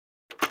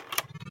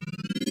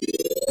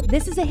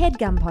This is a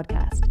HeadGum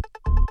podcast.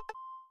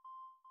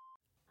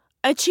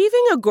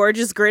 Achieving a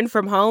gorgeous grin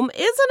from home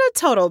isn't a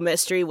total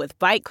mystery with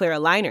Bite Clear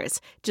aligners.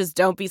 Just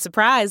don't be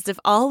surprised if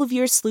all of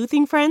your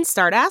sleuthing friends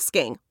start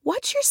asking,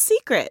 "What's your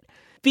secret?"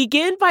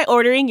 Begin by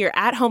ordering your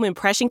at-home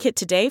impression kit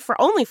today for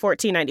only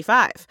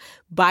 $14.95.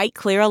 Bite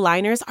Clear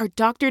aligners are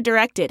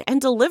doctor-directed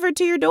and delivered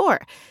to your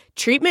door.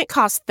 Treatment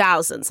costs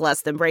thousands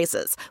less than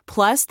braces.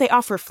 Plus, they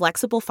offer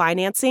flexible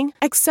financing,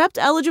 accept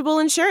eligible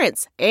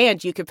insurance,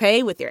 and you can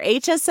pay with your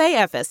HSA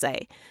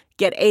FSA.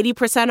 Get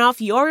 80%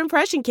 off your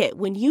impression kit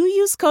when you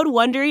use code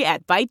WONDERY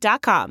at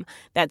Byte.com.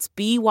 That's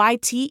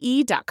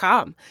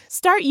BYTE.com.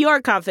 Start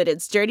your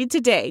confidence journey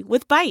today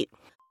with Byte.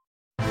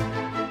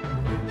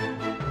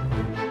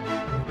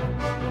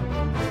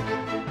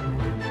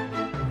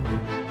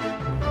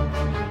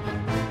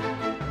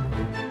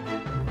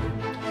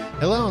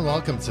 Hello and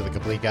welcome to The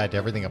Complete Guide to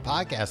Everything, a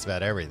podcast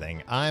about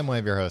everything. I'm one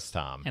of your hosts,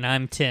 Tom. And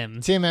I'm Tim.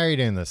 Tim, how are you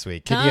doing this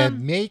week? Tom? Could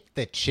you make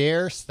the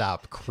chair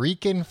stop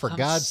creaking, for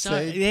God's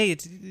sake? Hey,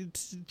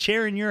 it's a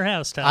chair in your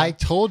house, Tom. I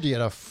told you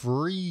to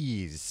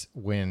freeze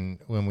when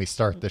we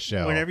start the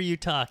show. Whenever you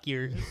talk,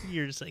 you're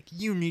just like,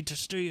 you need to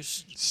stay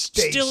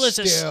still as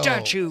a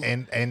statue.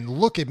 And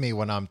look at me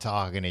when I'm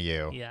talking to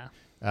you. Yeah.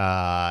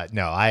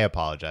 No, I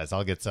apologize.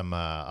 I'll get some.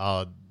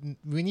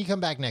 When you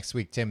come back next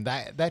week, Tim,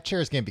 that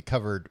chair is going to be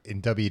covered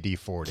in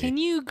WD-40. Can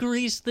you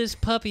grease this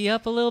puppy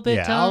up a little bit,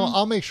 yeah, Tom?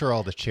 I'll make sure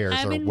all the chairs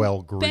are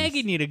well greased. I've been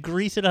begging you to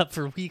grease it up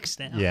for weeks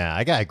now. Yeah,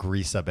 I got to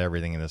grease up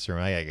everything in this room.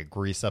 I got to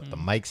grease up the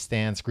mic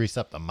stands, grease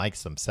up the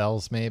mics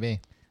themselves, maybe.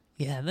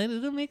 Yeah,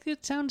 that'll make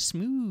it sound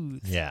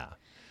smooth. Yeah.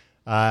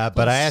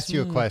 But I asked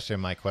you a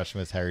question. My question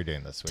was, how are you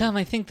doing this week? Tom,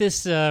 I think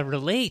this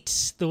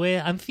relates the way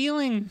I'm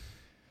feeling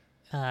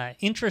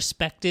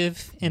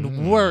introspective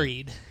and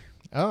worried.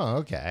 Oh,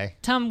 okay.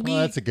 Tom,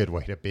 well, that's a good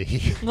way to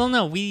be. Well,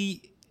 no,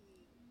 we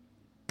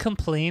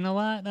complain a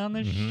lot on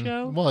this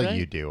show. Well, right?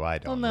 you do. I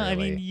don't. Well, no,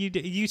 really. I mean,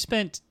 you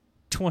spent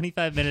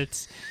 25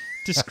 minutes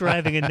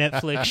describing a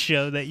Netflix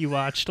show that you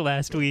watched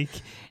last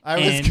week. I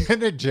was going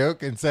to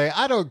joke and say,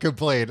 I don't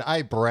complain,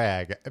 I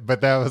brag.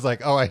 But that was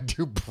like, oh, I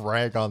do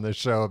brag on this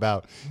show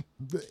about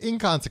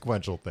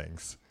inconsequential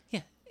things.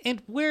 Yeah,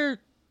 and we're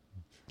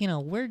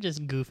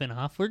just goofing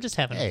off. We're just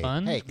having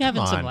fun. Hey,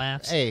 having come some on.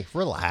 laughs. Hey,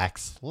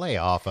 relax. Lay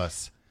off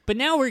us. But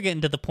now we're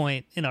getting to the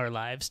point in our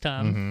lives,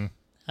 Tom.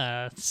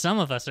 Some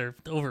of us are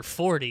over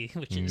 40,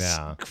 which is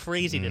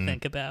crazy to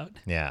think about.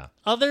 Yeah.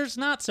 Others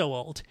not so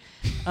old.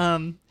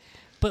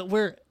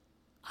 But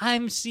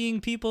I'm seeing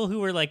people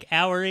who are like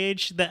our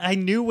age that I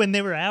knew when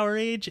they were our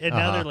age, and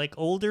now they're like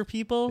older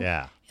people.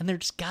 Yeah. And they're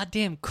just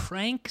goddamn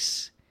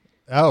cranks.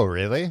 Oh,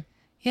 really?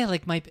 Yeah,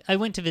 like I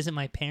went to visit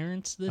my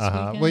parents this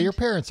weekend. Well, your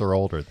parents are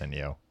older than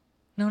you.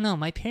 No,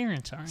 my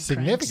parents aren't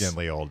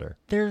significantly cranks. Older.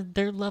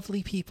 They're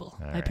lovely people.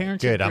 All my right.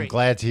 parents Good. are great. I'm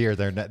glad to hear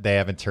they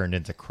haven't turned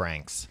into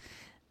cranks.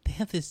 They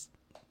have this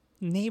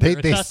neighbor.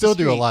 They still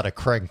the do a lot of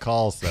crank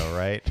calls, though,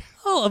 right?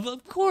 Oh,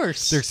 of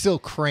course. They're still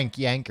crank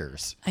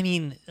yankers. I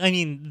mean,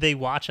 they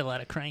watch a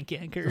lot of crank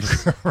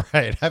yankers.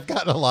 Right. I've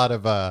gotten a lot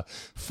of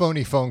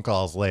phony phone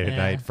calls late at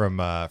night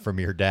from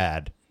your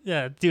dad.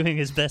 Yeah, doing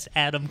his best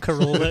Adam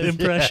Carolla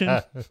impression.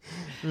 Yeah.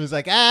 He was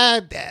like,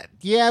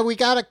 we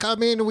gotta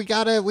come in. We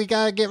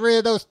gotta get rid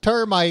of those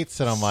termites.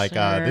 And I'm like,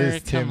 this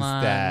is Tim's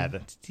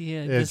dad.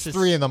 Yeah, it's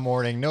 3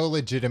 a.m. No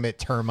legitimate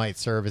termite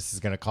service is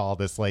gonna call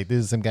this late.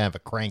 This is some kind of a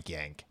crank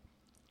yank.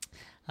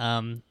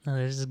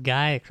 There's a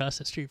guy across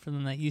the street from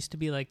them that used to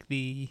be like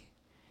the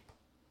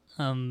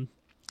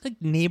like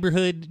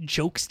neighborhood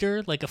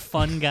jokester, like a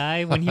fun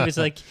guy when he was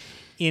like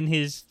in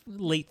his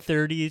late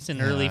 30s and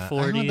early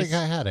 40s. I don't think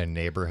I had a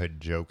neighborhood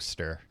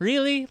jokester.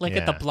 Really? Like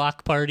at the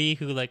block party,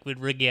 who like would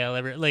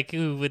regale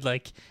who would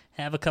like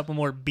have a couple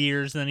more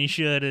beers than he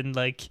should, and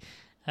like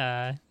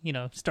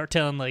start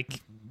telling like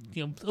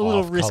a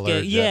little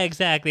risque. Yeah,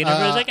 exactly. And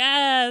everybody's like,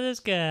 this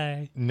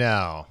guy.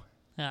 No.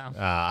 Oh.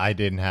 I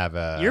didn't have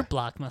a... Your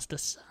block must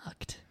have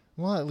sucked.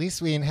 Well, at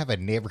least we didn't have a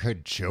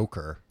neighborhood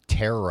joker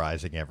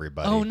terrorizing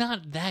everybody. Oh,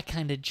 not that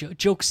kind of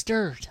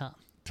jokester, Tom.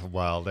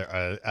 Well,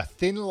 a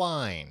thin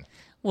line.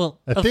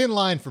 Well, a thin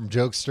line from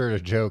jokester to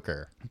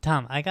joker.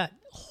 Tom, I got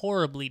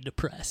horribly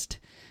depressed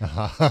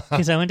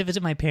because I went to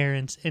visit my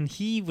parents, and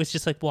he was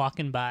just like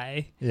walking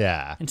by.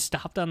 Yeah. And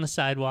stopped on the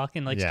sidewalk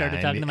and started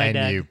talking to my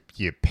dad. And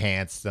you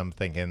pantsed him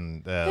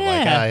thinking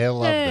I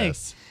love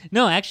this.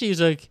 No, actually, he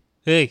was like,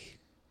 hey.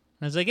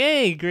 I was like,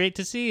 hey, great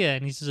to see you.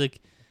 And he's just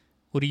like,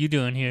 what are you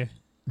doing here?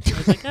 I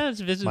was like, I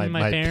was visiting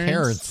my parents. My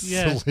parents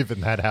still live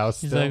in that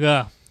house. He's like,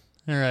 oh,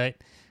 all right.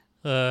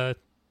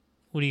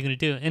 What are you going to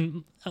do?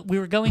 And we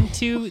were going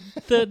to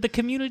the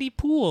community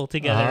pool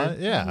together.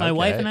 My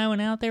wife and I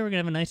went out there. We're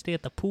going to have a nice day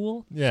at the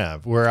pool. Yeah,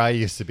 where I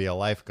used to be a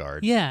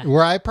lifeguard. Yeah.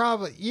 Where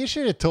you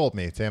should have told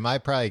me, Tim. I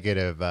probably could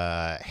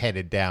have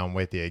headed down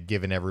with you,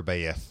 given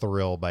everybody a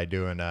thrill by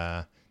doing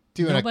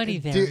Nobody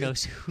there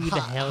knows who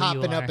the hell you are.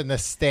 Hopping up in the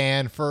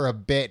stand for a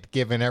bit,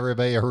 giving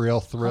everybody a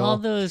real thrill. All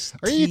those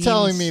Are you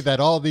telling me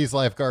that all these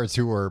lifeguards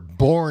who were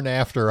born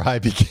after I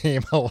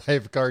became a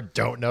lifeguard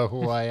don't know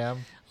who I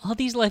am? All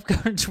these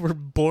lifeguards were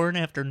born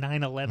after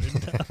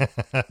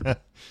 9/11.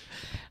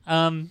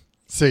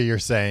 So you're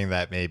saying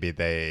that maybe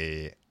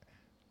they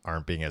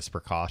aren't being as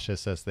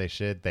precautious as they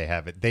should?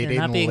 They're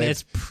not being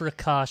as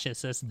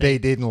precautious as they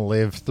didn't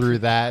live through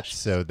that,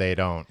 so they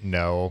don't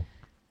know,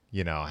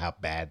 how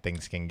bad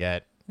things can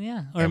get.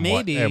 Yeah, or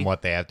maybe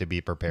what they have to be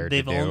prepared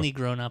to do. They've only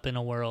grown up in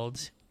a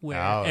world where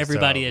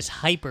everybody is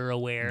hyper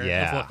aware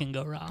of what can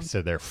go wrong.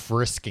 So they're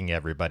frisking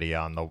everybody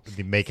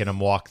making them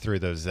walk through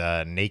those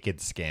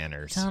naked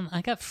scanners. Tom,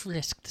 I got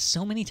frisked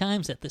so many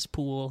times at this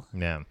pool.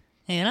 Yeah.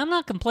 And I'm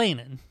not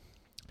complaining.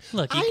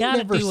 Look, you I gotta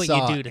never do what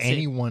saw you do to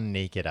anyone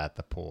naked at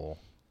the pool.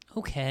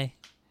 Okay.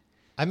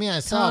 I mean,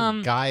 I saw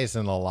guys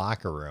in the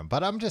locker room,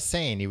 but I'm just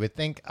saying, you would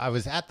think I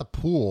was at the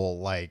pool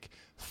like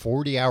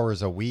 40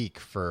 hours a week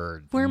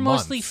for where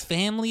months. Mostly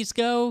families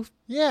go.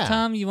 Yeah,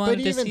 Tom, you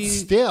wanted to see? But even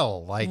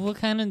still, like, what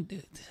kind of?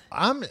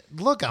 I'm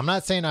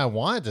not saying I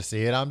wanted to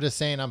see it. I'm just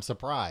saying I'm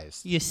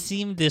surprised. You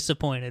seemed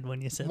disappointed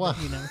when you said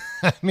that.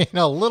 I mean,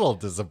 a little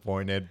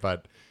disappointed,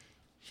 but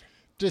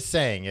just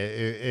saying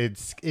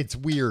it's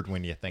weird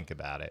when you think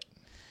about it.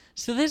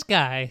 So this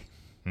guy.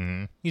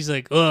 Mm-hmm. He's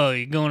like, oh,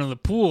 you're going to the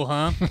pool,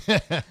 huh?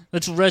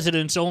 That's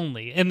residents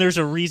only. And there's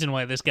a reason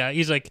why this guy,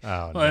 he's like,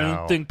 I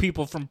don't think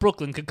people from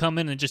Brooklyn could come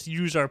in and just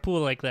use our pool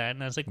like that.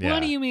 And I was like,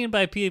 what do you mean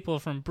by people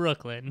from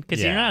Brooklyn?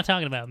 Because you're not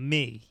talking about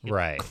me, you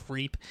right?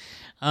 Creep.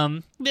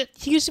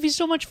 He used to be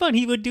so much fun.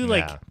 He would do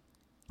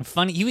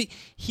funny.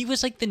 He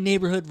was like the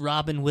neighborhood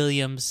Robin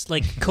Williams,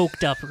 like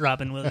coked up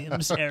Robin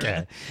Williams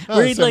era.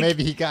 Okay. So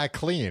maybe he got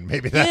clean.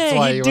 Maybe that's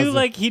why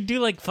he'd do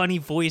like funny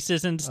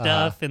voices and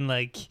stuff, and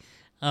like.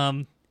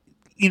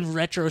 In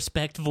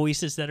retrospect,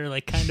 voices that are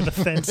like kind of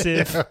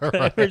offensive.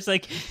 Right. It's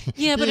like,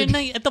 but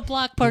at the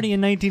block party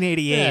in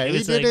 1988, it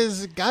was he did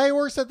his guy who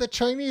works at the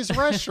Chinese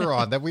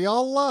restaurant that we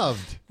all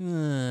loved.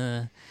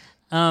 Then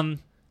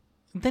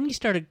he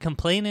started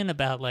complaining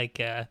about like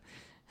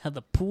how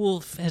the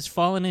pool has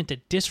fallen into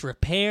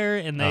disrepair,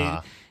 and they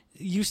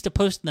used to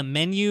post the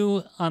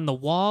menu on the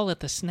wall at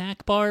the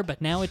snack bar,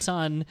 but now it's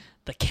on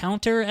the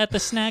counter at the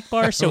snack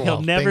bar, so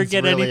he'll never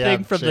get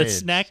anything from the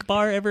snack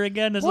bar ever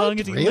again as long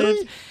as he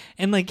lives.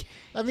 And like,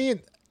 I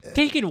mean,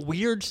 taking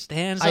weird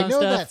stands on stuff. I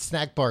know that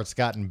snack bar's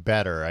gotten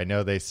better. I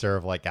know they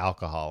serve like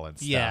alcohol and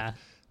stuff. Yeah.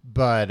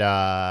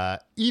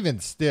 But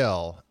even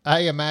still,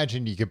 I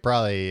imagine you could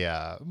probably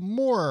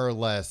more or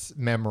less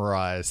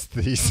memorize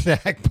the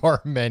snack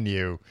bar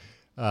menu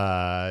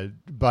by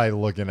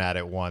looking at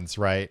it once,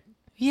 right?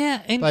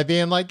 Yeah, and by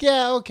being like,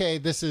 okay,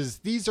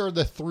 these are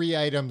the 3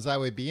 items I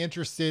would be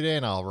interested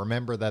in. I'll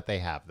remember that they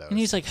have those. And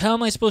he's like, how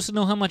am I supposed to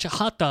know how much a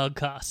hot dog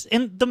costs?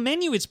 And the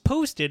menu is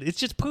posted. It's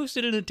just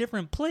posted in a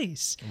different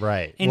place.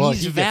 Right. And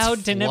he's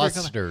vowed to never come.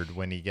 Flustered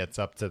when he gets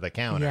up to the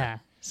counter. Yeah.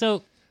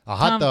 So a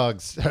hot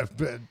dog's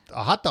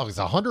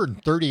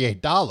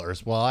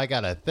 $138. Well, I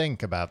got to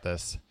think about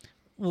this.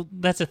 Well,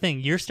 that's the thing.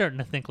 You're starting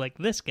to think like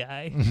this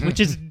guy, which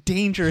is a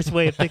dangerous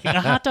way of thinking.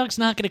 A hot dog's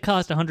not going to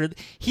cost $100.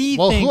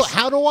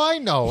 How do I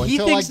know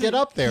until I get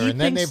up there,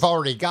 and then they've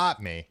already got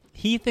me?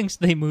 He thinks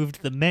they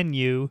moved the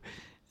menu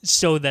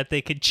so that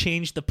they could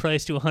change the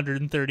price to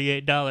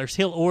 $138.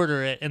 He'll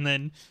order it, and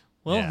then,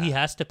 he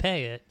has to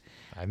pay it.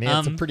 I mean,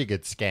 it's a pretty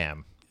good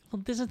scam.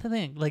 Well, this is the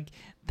thing. Like,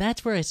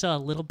 that's where I saw a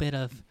little bit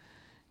of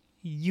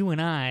you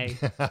and I.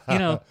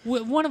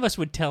 One of us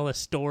would tell a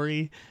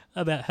story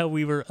about how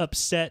we were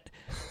upset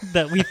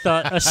that we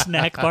thought a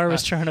snack bar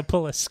was trying to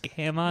pull a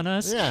scam on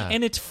us. Yeah.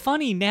 And it's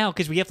funny now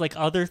because we have like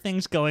other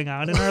things going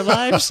on in our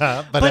lives.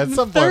 but at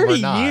some in 30 point we're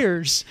not.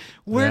 years,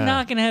 we're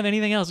not going to have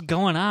anything else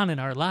going on in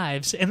our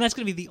lives. And that's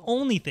going to be the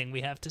only thing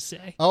we have to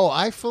say. Oh,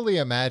 I fully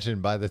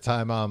imagine by the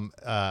time I'm,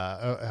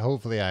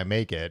 hopefully I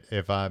make it,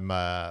 if I'm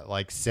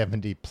like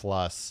 70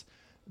 plus,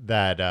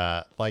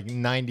 that like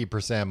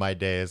 90% of my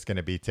day is going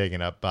to be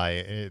taken up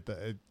by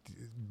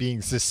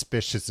being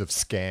suspicious of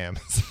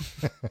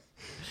scams.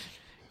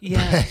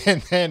 Yeah.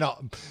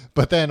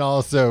 But then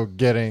also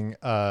getting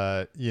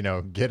a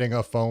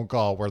phone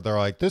call where they're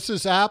like, this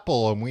is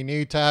Apple and we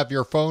need to have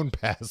your phone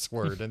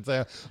password, and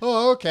say,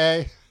 oh,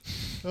 okay.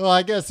 Well,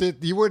 I guess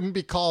you wouldn't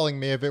be calling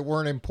me if it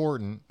weren't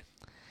important.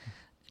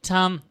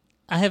 Tom,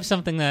 I have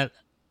something that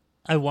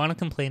I want to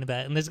complain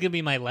about, and this is going to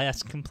be my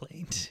last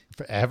complaint.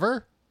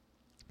 Forever?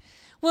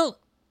 Well,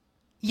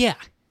 yeah.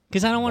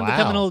 Because I don't want to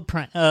become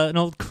an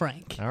old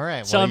crank. All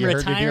right. So well, I'm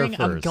retiring.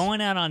 I'm going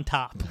out on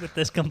top with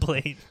this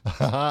complaint.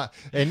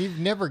 And you've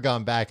never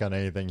gone back on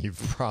anything you've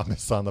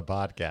promised on the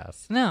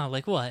podcast. No,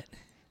 like what?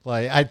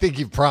 Like, I think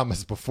you've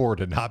promised before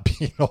to not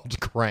be an old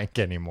crank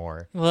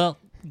anymore. Well,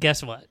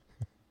 guess what?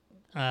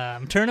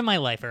 I'm turning my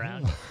life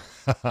around.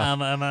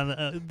 I'm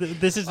on.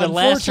 This is the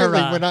last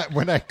hurrah. Unfortunately,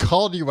 when I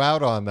called you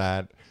out on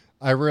that,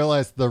 I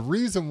realized the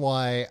reason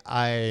why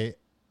I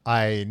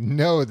I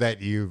know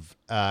that you've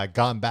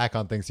gone back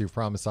on things you've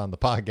promised on the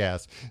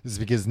podcast is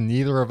because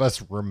neither of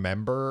us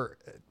remember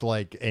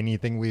like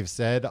anything we've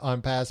said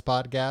on past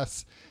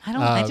podcasts.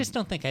 I just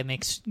don't think I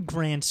make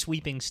grand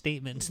sweeping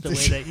statements the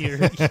way that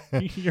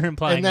you're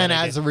implying. And then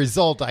as a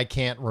result, I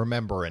can't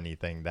remember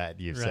anything that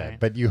you've said.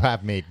 But you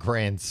have made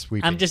grand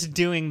sweeping. I'm just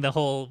doing the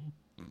whole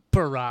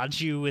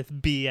barrage you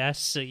with BS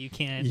so you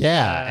can't.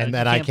 Yeah, and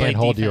that I can't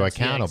hold you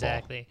accountable. Yeah,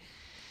 exactly.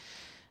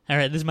 All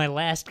right, this is my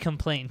last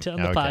complaint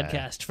on the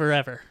podcast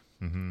forever.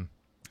 Mm-hmm.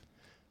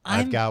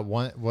 I've got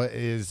one. What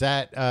is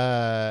that?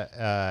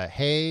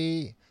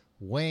 Hey,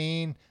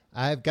 Wayne,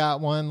 I've got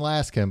one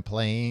last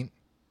complaint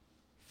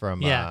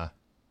from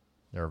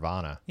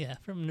Nirvana. Yeah,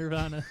 from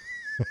Nirvana.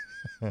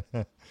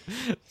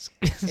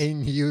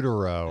 In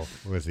Utero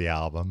was the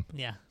album.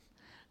 Yeah.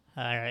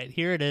 All right,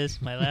 here it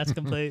is, my last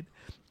complaint.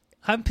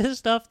 I'm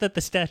pissed off that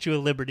the Statue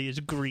of Liberty is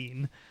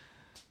green.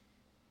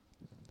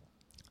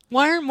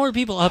 Why aren't more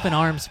people up in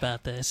arms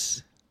about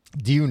this?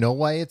 Do you know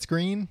why it's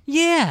green?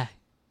 Yeah.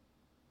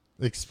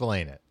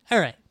 Explain it. All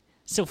right.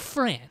 So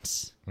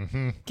France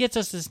gets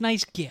us this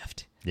nice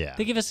gift. Yeah.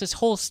 They give us this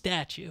whole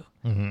statue.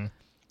 Mm-hmm.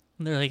 And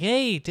they're like,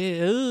 hey,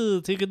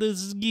 take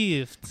this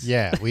gift.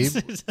 Yeah. But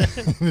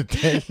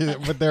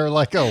they're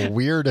like a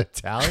weird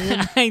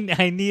Italian.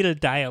 I need a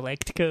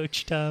dialect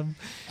coach, Tom.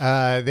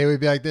 They would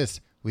be like this.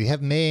 We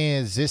have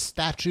made this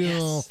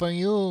statue for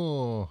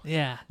you.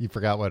 Yeah. You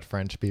forgot what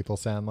French people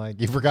sound like?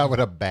 You forgot what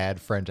a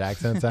bad French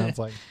accent sounds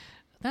like?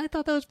 I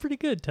thought that was pretty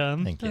good,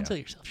 Tom. Thank you. Don't tell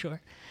yourself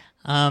short.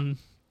 And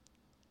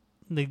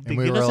we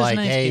were like,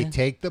 hey,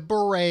 take the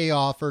beret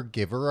off her,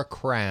 give her a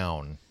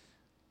crown.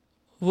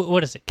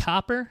 What is it,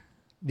 copper?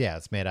 Yeah,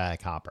 it's made out of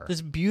copper.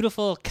 This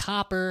beautiful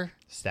copper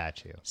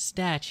statue.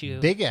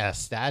 Big-ass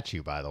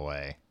statue, by the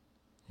way.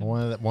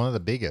 One of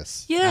the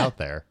biggest out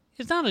there.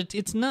 It's not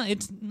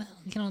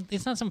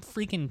some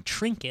freaking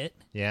trinket.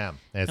 Yeah,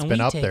 it's been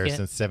up there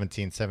since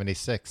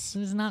 1776.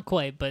 It's not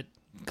quite, but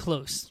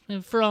close.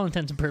 For all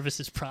intents and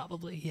purposes,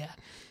 probably, yeah.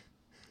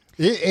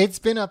 It's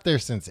been up there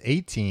since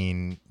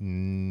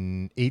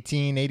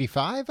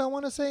 1885, I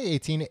want to say.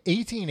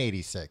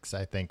 1886,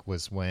 I think,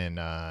 was when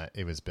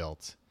it was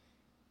built.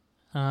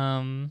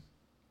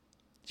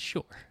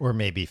 Sure. Or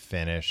maybe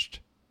finished.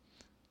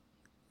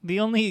 The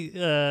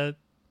only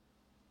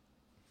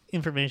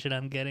information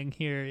I'm getting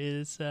here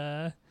is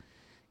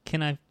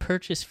can I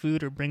purchase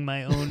food or bring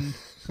my own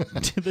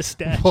to the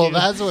statue? Well,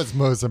 that's what's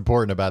most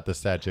important about the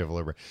Statue of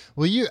Liberty.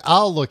 Well,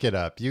 I'll look it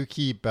up. You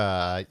keep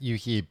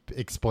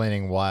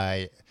explaining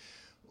why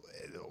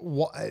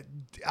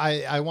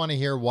I want to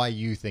hear why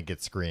you think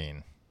it's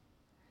green.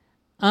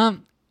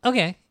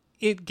 Okay.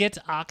 It gets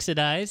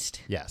oxidized.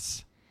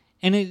 Yes.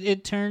 And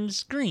it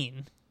turns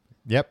green.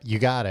 Yep, you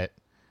got it.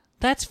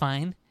 That's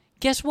fine.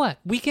 Guess what?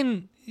 We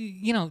can,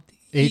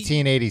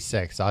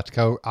 1886,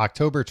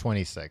 October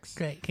 26th.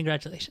 Great,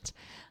 congratulations.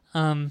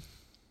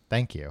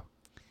 Thank you.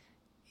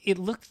 It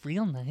looked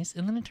real nice,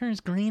 and then it turns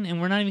green,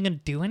 and we're not even going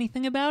to do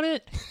anything about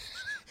it?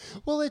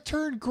 Well, it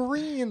turned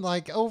green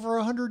like over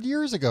 100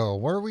 years ago.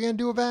 What are we going to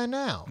do about it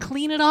now?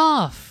 Clean it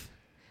off.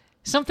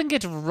 Something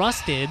gets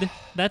rusted.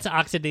 That's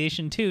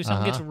oxidation, too.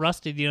 Something gets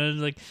rusted,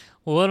 like,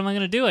 well, what am I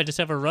going to do? I just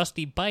have a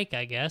rusty bike,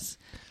 I guess.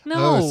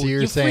 No, so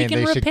you're saying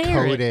they should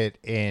coat it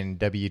in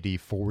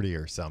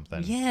WD-40 or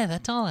something. Yeah,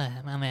 that's all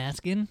I'm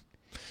asking.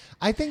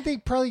 I think they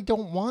probably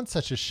don't want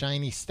such a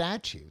shiny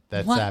statue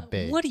that's that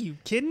big. What, are you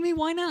kidding me?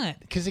 Why not?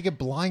 Because they get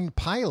blind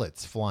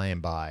pilots flying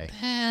by.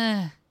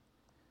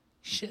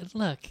 Shit,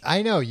 look.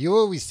 I know. You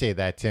always say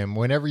that, Tim.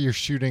 Whenever you're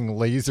shooting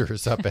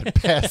lasers up at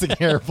passing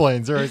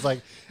airplanes, they're always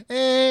like,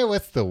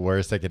 what's the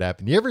worst that could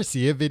happen? You ever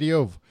see a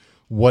video of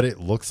what it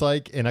looks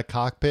like in a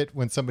cockpit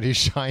when somebody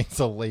shines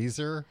a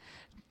laser?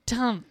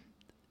 Tom,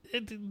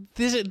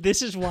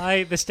 this is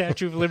why the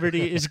Statue of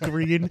Liberty is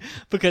green,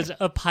 because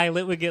a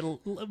pilot would get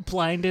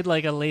blinded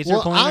like a laser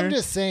pointer. I'm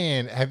just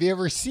saying, have you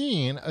ever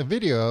seen a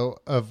video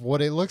of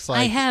what it looks like?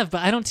 I have,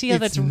 but I don't see how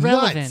that's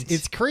relevant.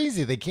 It's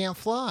crazy. They can't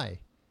fly.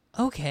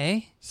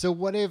 Okay. So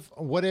what if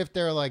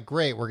they're like,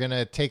 great, we're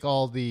gonna take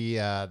all the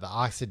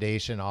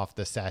oxidation off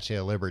the Statue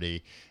of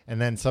Liberty,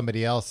 and then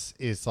somebody else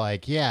is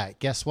like, yeah,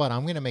 guess what?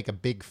 I'm gonna make a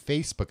big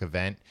Facebook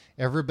event.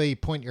 Everybody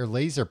point your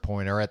laser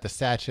pointer at the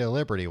Statue of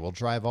Liberty. We'll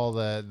drive all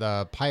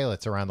the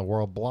pilots around the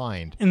world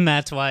blind. And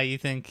that's why you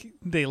think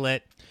they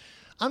let.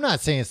 I'm not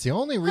saying it's the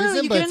only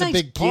reason, but it's a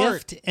big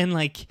part. And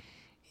like,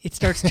 it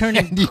starts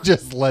turning. And you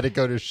just let it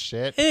go to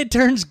shit. It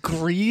turns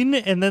green,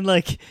 and then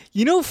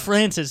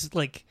France is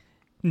like.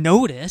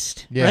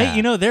 Noticed,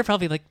 right? They're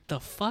probably like,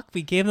 the fuck?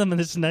 We gave them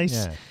this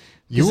nice. Yeah.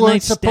 You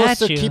weren't supposed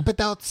to keep it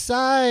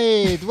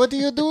outside. What are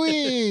you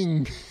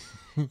doing?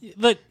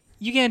 But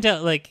you can't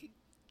tell.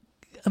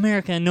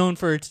 America, known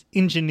for its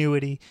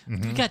ingenuity,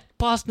 we got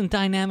Boston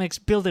Dynamics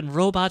building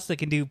robots that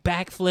can do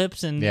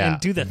backflips and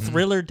do the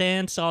Thriller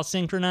dance all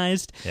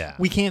synchronized. Yeah.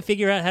 We can't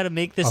figure out how to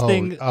make this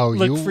thing look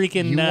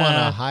freaking you want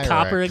to hire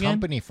copper a again?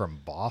 Company from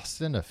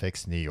Boston to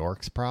fix New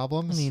York's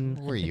problems?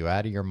 Were you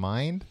out of your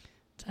mind?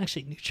 It's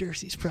actually New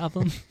Jersey's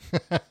problem.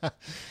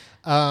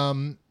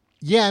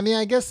 Yeah, I mean,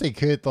 I guess they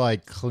could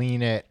like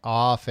clean it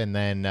off and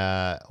then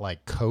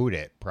like coat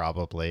it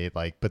probably,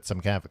 like put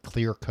some kind of a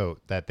clear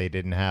coat that they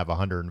didn't have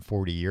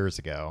 140 years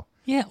ago.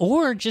 Yeah,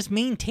 or just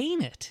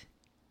maintain it.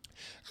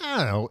 I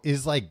don't know.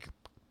 Is like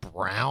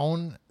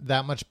brown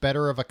that much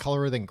better of a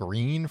color than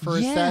green for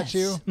a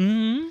statue?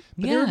 Mm-hmm.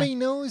 But everybody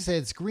knows that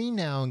it's green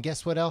now, and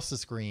guess what else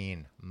is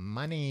green?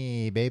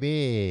 Money,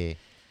 baby.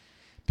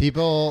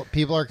 People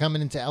are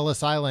coming into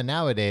Ellis Island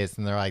nowadays,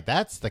 and they're like,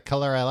 that's the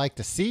color I like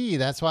to see.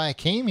 That's why I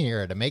came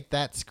here, to make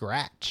that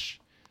scratch.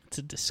 It's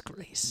a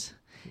disgrace.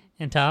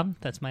 And Tom,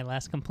 that's my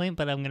last complaint,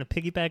 but I'm going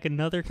to piggyback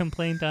another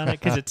complaint on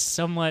it because it's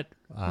somewhat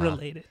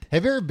related.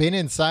 Have you ever been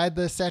inside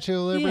the Statue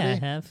of Liberty? Yeah,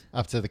 I have.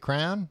 Up to the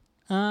crown?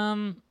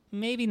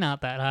 Maybe not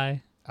that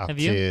high. Up have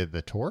to you?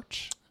 the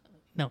torch?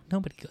 No,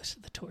 nobody goes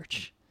to the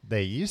torch.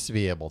 They used to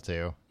be able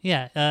to.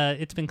 Yeah,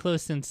 it's been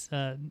closed since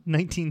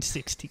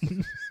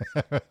 1916.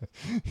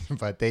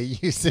 But they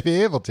used to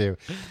be able to.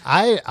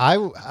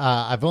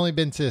 I've only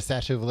been to the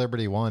Statue of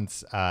Liberty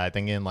once, I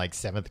think in like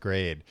 7th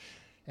grade.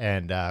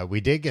 And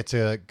we did get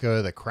to go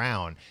to the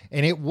crown,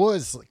 and it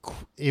was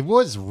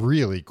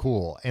really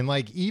cool. And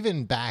like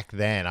even back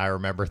then, I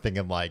remember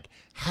thinking like,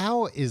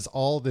 how is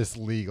all this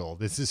legal?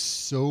 This is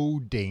so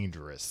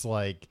dangerous.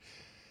 Like,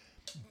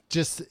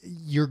 just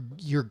you're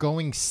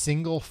going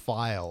single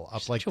file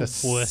up like the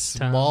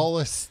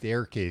smallest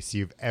staircase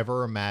you've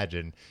ever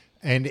imagined,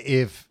 and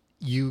if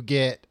you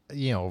get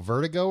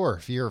vertigo or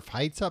fear of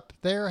heights up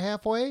there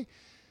halfway,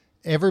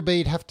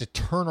 everybody'd have to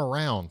turn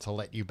around to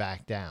let you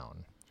back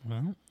down. Well,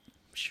 I'm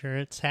sure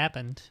it's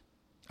happened.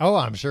 Oh,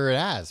 I'm sure it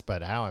has,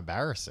 but how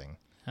embarrassing.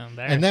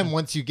 And then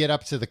once you get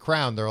up to the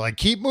crown, they're like,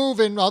 keep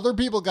moving. Other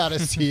people got to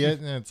see it.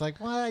 And it's like,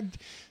 well, I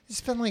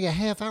spent like a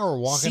half hour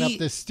walking up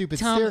this stupid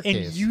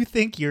staircase. And you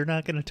think you're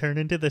not going to turn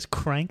into this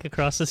crank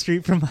across the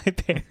street from my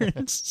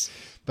parents?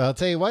 But I'll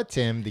tell you what,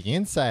 Tim, the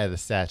inside of the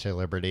Statue of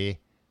Liberty,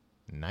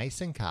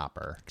 nice and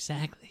copper.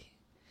 Exactly.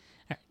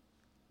 All right.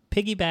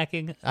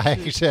 Piggybacking.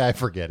 I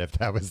forget if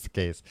that was the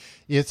case.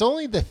 It's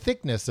only the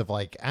thickness of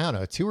like, I don't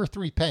know, 2 or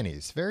 3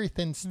 pennies. Very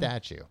thin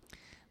statue.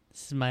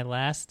 This is my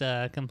last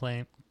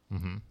complaint.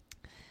 Mm-hmm.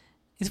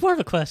 It's more of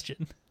a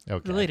question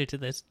related to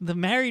this. The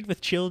Married with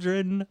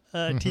Children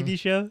TV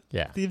show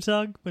theme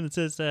song, when it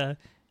says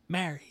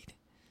married,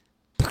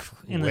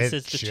 and then it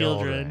says the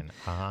children.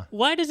 Uh-huh.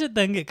 Why does it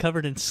then get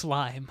covered in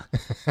slime?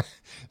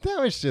 That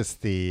was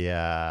just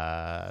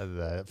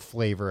the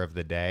flavor of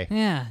the day.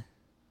 Yeah.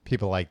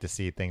 People like to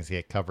see things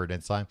get covered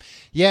in slime.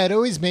 Yeah, it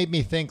always made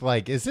me think,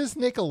 like, is this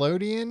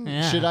Nickelodeon?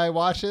 Yeah. Should I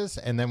watch this?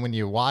 And then when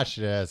you watched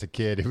it as a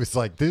kid, it was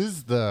like, this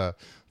is the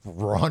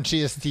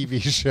raunchiest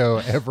TV show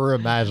ever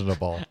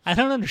imaginable. I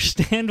don't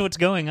understand what's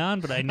going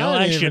on, but I know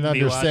I shouldn't be watching it. I don't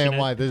even understand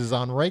why this is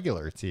on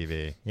regular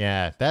TV.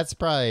 Yeah,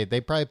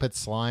 they probably put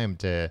slime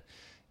to,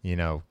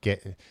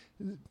 get...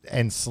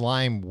 And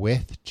slime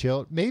with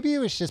children. Maybe it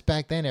was just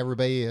back then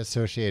everybody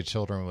associated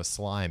children with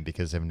slime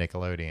because of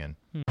Nickelodeon.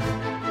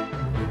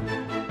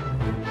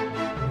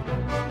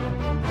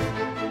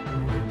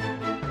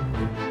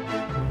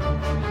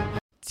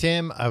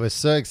 Tim, I was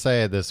so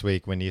excited this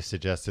week when you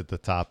suggested the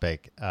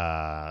topic,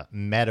 the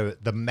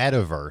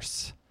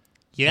Metaverse.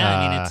 Yeah,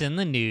 I mean, it's in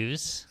the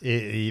news.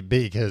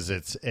 Because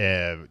it's,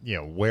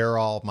 where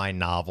all my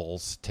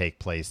novels take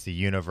place, the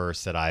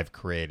universe that I've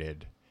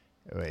created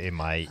in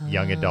my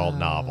young adult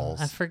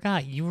novels. I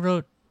forgot. You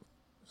wrote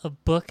a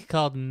book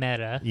called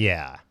Meta.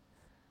 Yeah.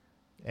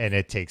 And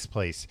it takes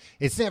place.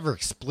 It's never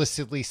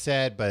explicitly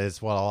said, but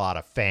it's what a lot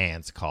of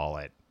fans call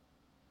it.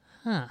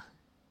 Huh.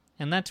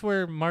 And that's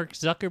where Mark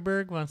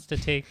Zuckerberg wants to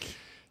take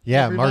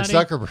everybody?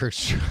 Mark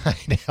Zuckerberg's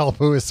trying to help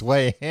his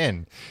way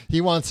in. He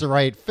wants to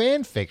write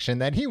fan fiction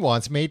that he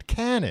wants made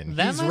canon.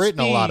 He's written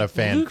a lot of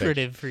fan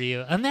lucrative fiction. For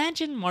you.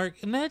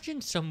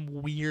 Imagine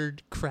some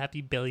weird,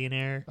 crappy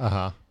billionaire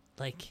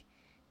like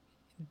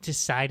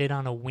decided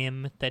on a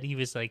whim that he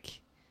was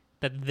like,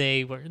 that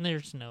they were, and there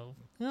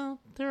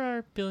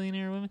are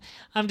billionaire women.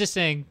 I'm just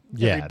saying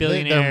every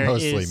billionaire they're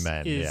mostly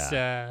men,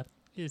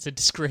 is a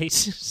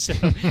disgrace. So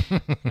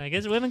I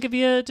guess women could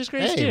be a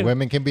disgrace too. Hey,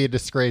 women can be a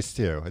disgrace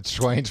too. It's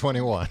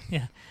 2021.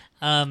 Yeah.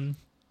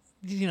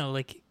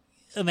 Like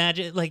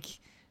imagine like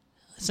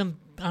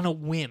on a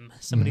whim,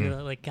 somebody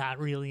like got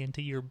really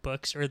into your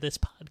books or this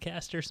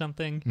podcast or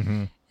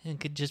something and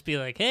could just be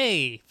like,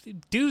 hey,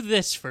 do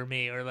this for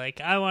me. Or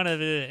like, I want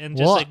to, and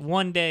just like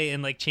one day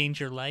and like change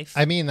your life.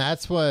 I mean,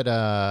 that's what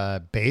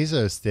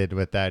Bezos did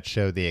with that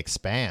show, The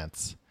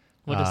Expanse.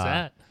 What is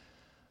that?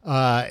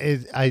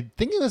 I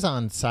think it was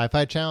on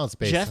Sci-Fi Channel. It's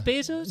based Jeff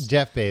Bezos?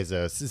 Jeff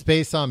Bezos. It's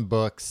based on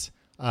books,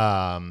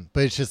 but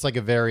it's just like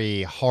a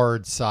very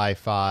hard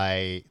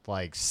sci-fi,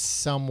 like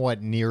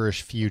somewhat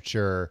nearish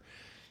future.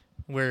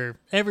 Where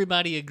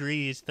everybody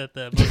agrees that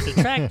the most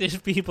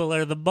attractive people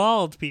are the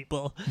bald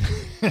people.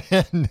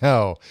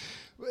 No.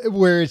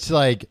 Where it's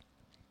like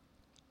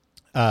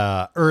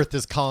Earth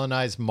has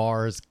colonized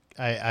Mars,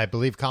 I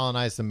believe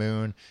colonized the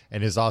moon,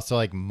 and is also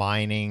like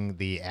mining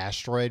the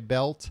asteroid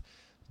belt.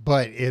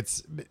 But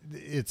it's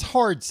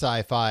hard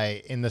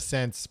sci-fi in the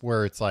sense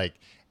where it's like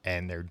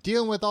and they're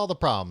dealing with all the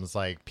problems,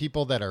 like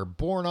people that are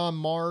born on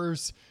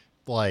Mars,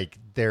 like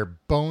their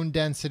bone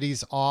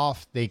density's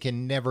off. They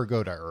can never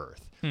go to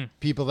Earth.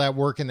 People that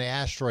work in the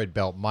asteroid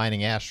belt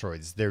mining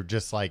asteroids, they're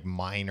just like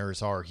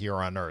miners are here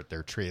on Earth.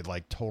 They're treated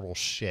like total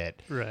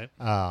shit. Right.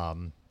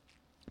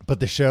 But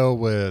the show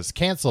was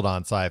canceled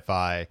on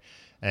Sci-Fi,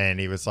 and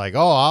he was like,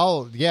 oh,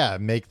 I'll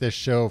make this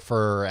show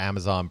for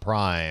Amazon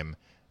Prime.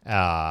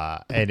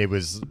 And it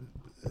was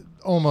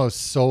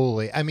almost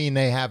solely, I mean,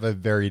 they have a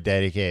very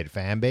dedicated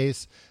fan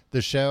base,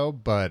 the show,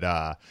 but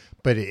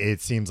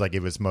it seems like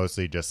it was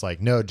mostly just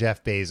like, no,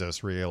 Jeff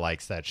Bezos really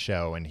likes that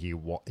show, and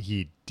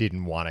he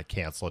didn't want to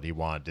cancel it. He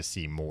wanted to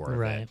see more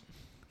of it.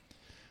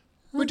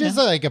 Which is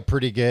like a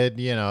pretty good,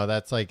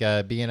 that's like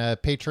being a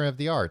patron of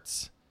the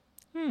arts.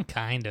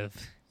 Kind of.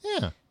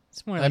 Yeah.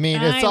 It's more I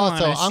mean, it's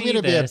also, I'm going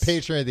to be a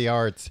patron of the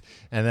arts,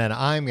 and then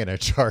I'm going to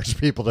charge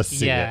people to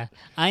see it.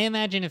 I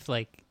imagine if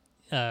like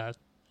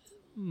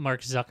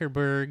Mark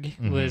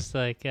Zuckerberg was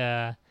like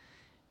a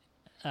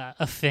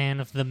fan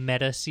of the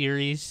Meta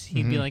series,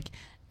 he'd be like,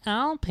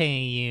 I'll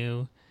pay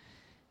you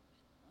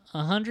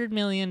 $100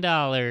 million.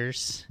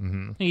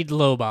 He'd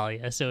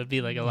lowball you, so it'd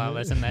be like a lot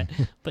less than that.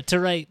 But to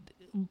write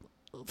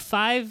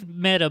 5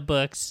 Meta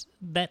books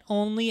that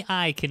only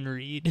I can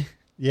read.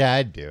 Yeah,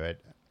 I'd do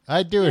it.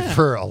 I'd do it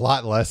for a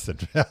lot less than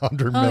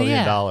 $100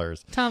 million.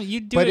 Tom,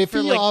 you'd do but it if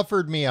for he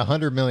offered me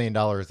 $100 million,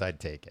 I'd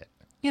take it.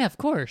 Yeah, of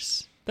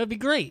course. That'd be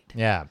great.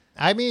 Yeah.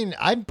 I mean,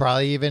 I'd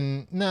probably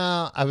even,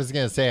 I was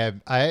going to say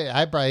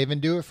I'd probably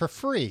even do it for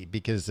free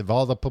because of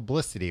all the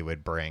publicity it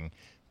would bring.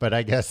 But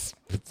I guess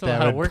it's a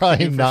lot of work to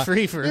do for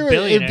free for a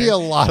billionaire. It'd be a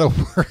lot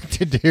of work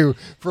to do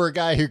for a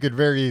guy who could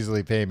very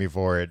easily pay me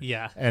for it.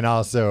 Yeah. And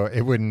also,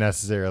 it wouldn't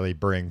necessarily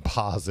bring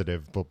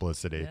positive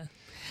publicity. Yeah.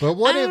 But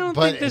what I don't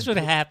think this would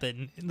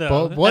happen,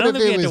 though. But what I don't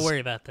if think we it had to worry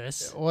about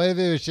this. What if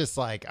it was just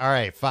like, all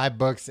right, 5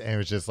 books, and it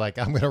was just like,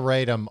 I'm going to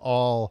write them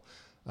all.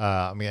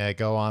 I'm going to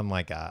go on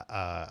like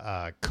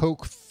a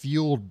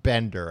Coke-fueled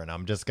bender, and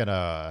I'm just going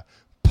to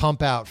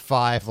pump out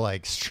 5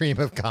 like stream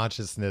of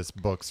consciousness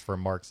books from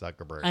Mark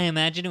Zuckerberg. I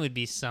imagine it would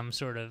be some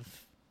sort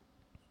of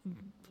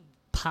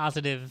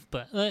positive,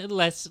 but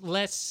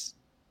less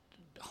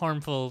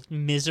harmful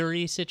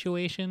misery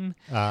situation.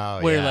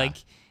 Where like,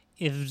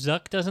 if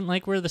Zuck doesn't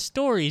like where the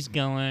story's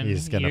going,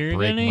 he's going to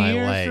break my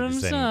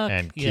legs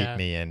and keep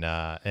me in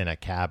a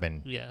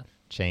cabin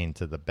chained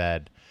to the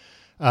bed.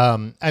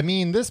 I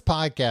mean, this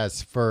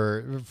podcast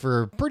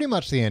for pretty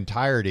much the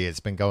entirety it's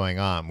been going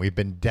on. We've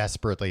been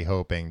desperately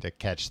hoping to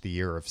catch the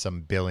ear of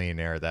some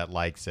billionaire that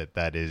likes it,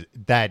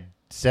 that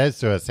says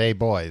to us, hey,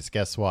 boys,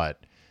 guess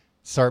what?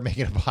 Start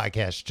making a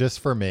podcast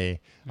just for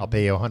me. I'll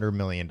pay you $100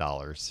 million.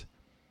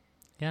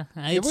 Yeah,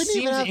 it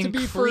seems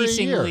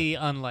increasingly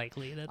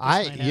unlikely that this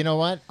might happen. You know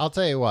what? I'll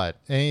tell you what.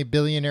 Any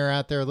billionaire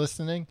out there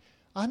listening,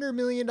 $100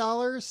 million,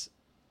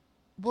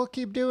 we'll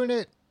keep doing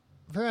it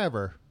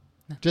forever,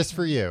 just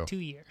for you. 2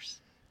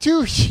 years.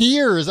 2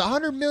 years,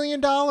 $100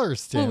 million, Tim.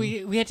 Well,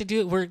 we had to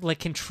do it. We're like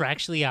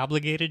contractually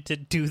obligated to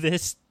do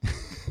this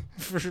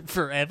for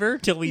forever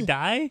till we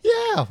die.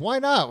 Yeah, why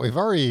not? We're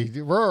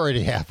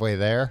already halfway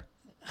there.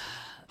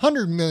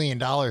 $100 million,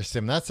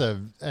 Tim. That's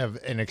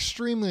an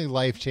extremely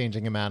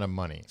life-changing amount of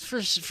money.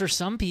 For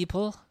some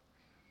people.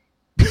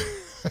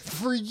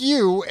 For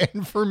you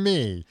and for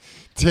me,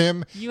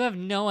 Tim. You have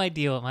no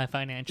idea what my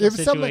financial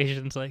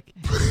situation's like.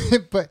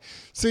 But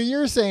so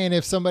you're saying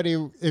if somebody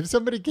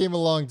came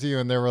along to you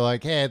and they were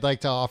like, hey, I'd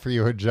like to offer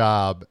you a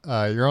job.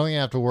 You're only going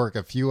to have to work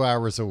a few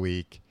hours a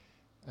week.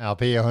 I'll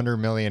pay you $100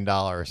 million,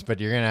 but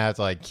you're going to have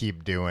to like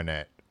keep doing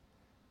it.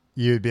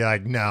 You'd be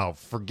like, no,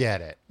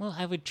 forget it. Well,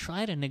 I would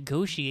try to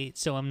negotiate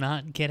so I'm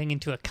not getting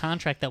into a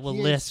contract that will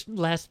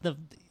last the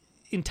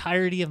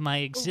entirety of my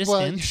existence.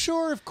 Well,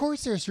 sure, of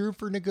course there's room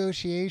for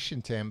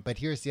negotiation, Tim, but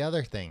here's the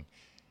other thing.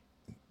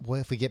 What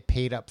if we get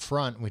paid up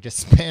front and we just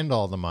spend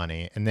all the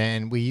money, and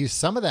then we use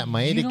some of that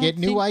money to get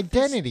new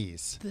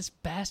identities? This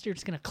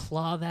bastard's going to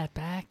claw that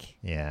back?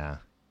 Yeah.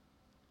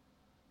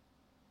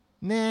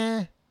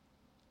 Nah.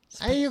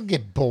 You'll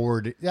get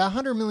bored.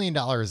 $100 million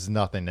is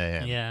nothing to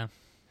him. Yeah.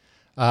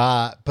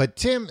 But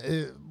Tim,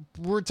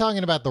 we're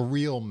talking about the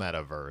real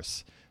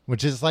metaverse,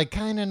 which is like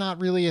kind of not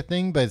really a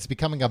thing, but it's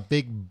becoming a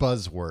big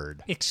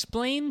buzzword.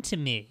 Explain to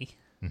me,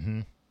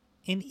 an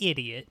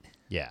idiot.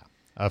 Yeah,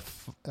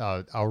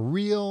 a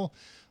real,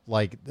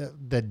 like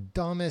the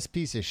dumbest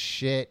piece of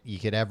shit you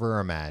could ever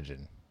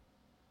imagine.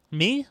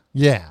 Me?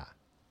 Yeah.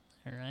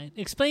 All right.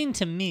 Explain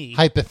to me,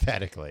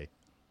 hypothetically,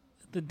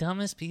 the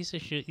dumbest piece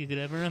of shit you could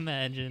ever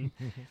imagine,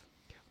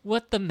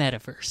 what the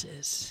metaverse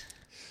is.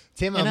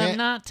 Tim, and I'm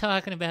not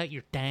talking about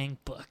your dang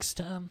books,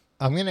 Tom.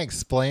 I'm going to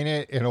explain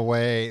it in a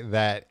way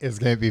that is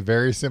going to be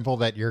very simple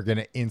that you're going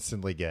to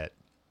instantly get.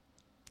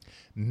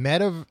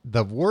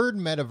 The word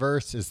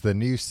metaverse is the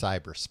new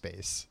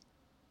cyberspace.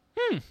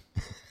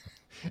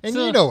 And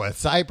so, you know what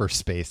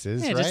cyberspace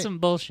is, right? Just some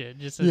bullshit.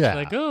 Just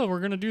like, oh, we're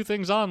going to do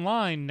things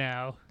online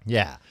now.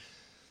 Yeah.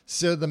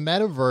 So the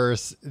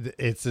metaverse,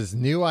 it's this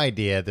new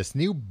idea, this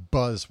new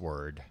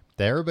buzzword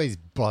that everybody's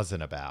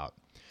buzzing about.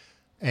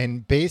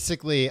 And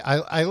basically,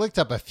 I looked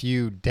up a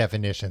few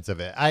definitions of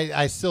it.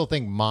 I still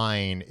think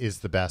mine is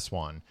the best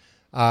one.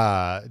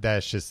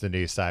 That's just the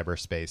new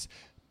cyberspace.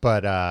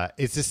 But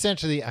it's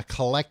essentially a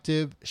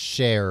collective,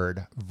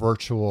 shared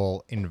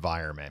virtual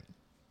environment.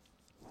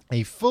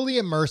 A fully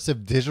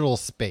immersive digital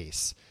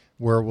space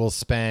where we'll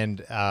spend,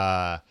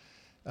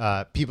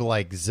 people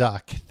like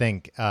Zuck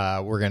think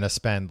we're going to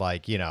spend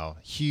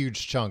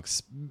huge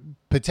chunks,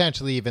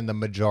 potentially even the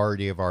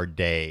majority of our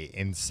day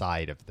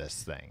inside of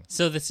this thing.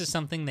 So this is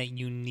something that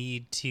you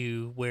need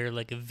to wear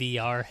like a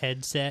VR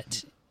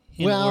headset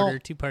in order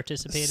to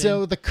participate in?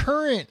 So the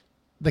current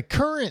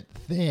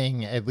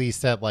thing, at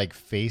least that like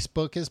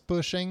Facebook is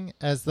pushing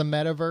as the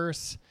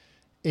metaverse,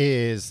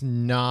 is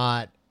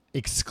not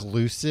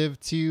exclusive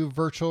to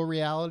virtual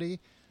reality,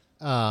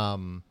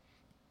 but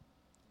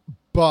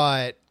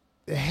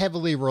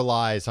heavily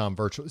relies on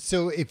virtual.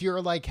 So if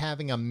you're like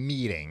having a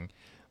meeting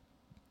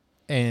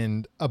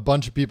and a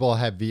bunch of people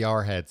have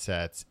VR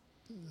headsets,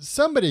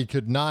 somebody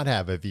could not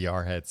have a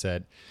VR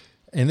headset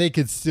and they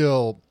could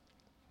still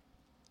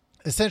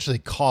essentially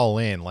call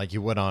in like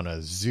you would on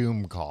a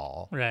Zoom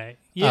call. Right.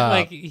 Yeah,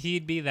 like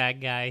he'd be that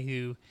guy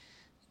who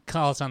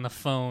calls on the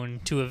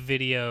phone to a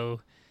video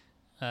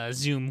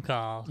Zoom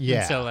call. Yeah.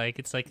 And so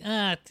it's like,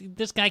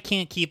 this guy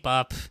can't keep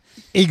up.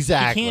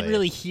 Exactly. He can't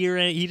really hear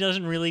it. He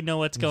doesn't really know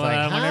what's going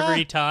on. Huh? Whenever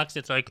he talks,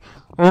 it's like,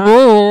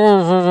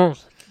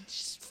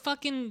 just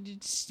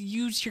fucking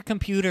use your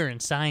computer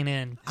and sign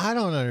in. I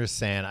don't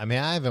understand. I mean,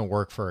 I haven't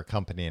worked for a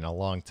company in a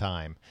long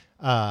time,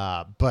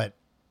 but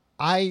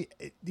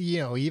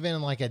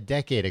even like a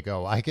decade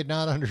ago, I could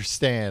not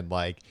understand,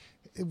 like,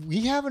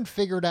 we haven't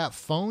figured out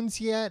phones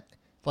yet.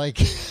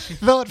 Like, I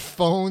thought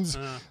phones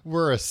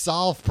were a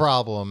solved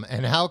problem,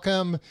 and how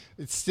come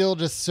it's still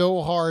just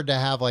so hard to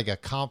have like a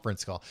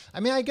conference call?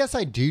 I mean, I guess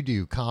I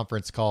do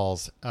conference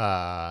calls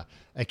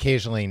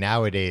occasionally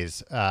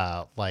nowadays,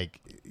 for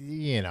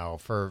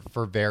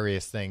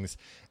various things,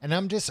 and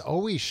I'm just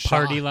always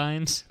shocked. Party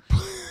lines.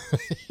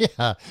 Yeah,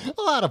 a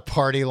lot of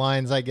party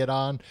lines I get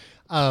on.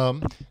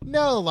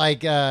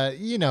 Like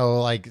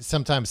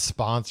sometimes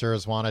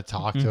sponsors want to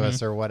talk to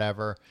us or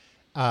whatever.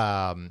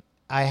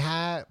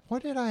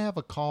 What did I have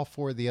a call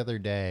for the other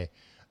day?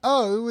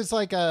 Oh, it was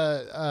like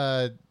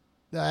I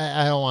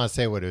don't want to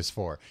say what it was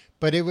for,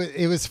 but it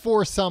was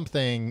for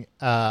something.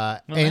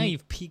 Now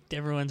you've piqued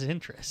everyone's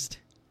interest.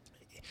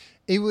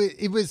 It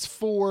was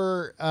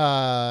for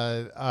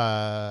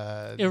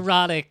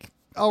erotic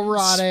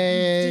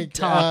talking,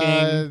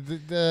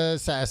 the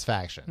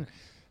satisfaction,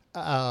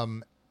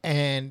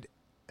 and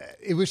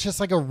it was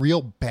just like a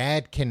real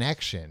bad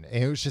connection.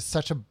 It was just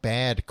such a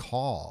bad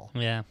call.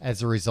 Yeah.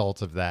 As a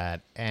result of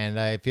that. And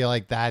I feel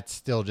like that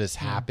still just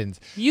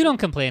happens. You don't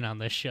complain on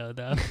this show,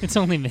 though. It's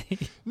only me.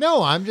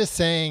 No, I'm just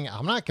saying,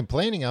 I'm not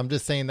complaining. I'm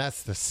just saying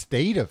that's the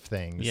state of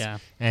things. Yeah.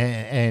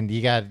 And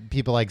you got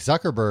people like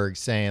Zuckerberg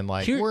saying,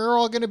 like, we're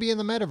all going to be in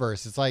the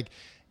metaverse. It's like,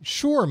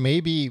 sure,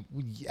 maybe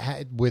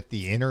with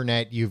the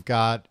internet you've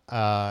got,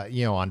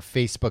 on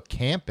Facebook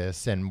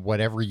campus and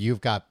whatever you've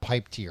got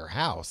piped to your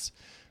house.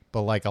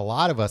 But like a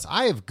lot of us,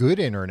 I have good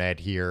internet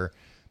here,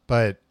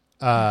 but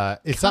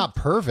it's not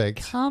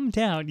perfect. Calm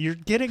down. You're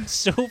getting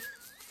so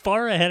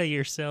far ahead of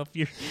yourself.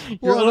 You're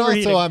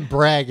also I'm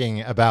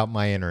bragging about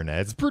my internet.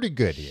 It's pretty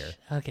good here.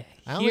 Okay.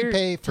 I only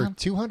pay for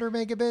 200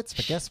 megabits,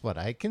 but guess what?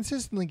 I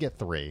consistently get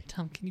 3.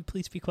 Tom, can you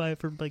please be quiet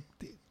for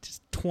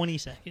just 20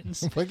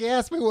 seconds? Like,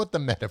 ask me what the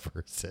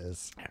metaverse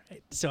is. All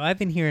right. So I've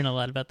been hearing a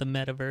lot about the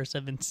metaverse.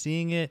 I've been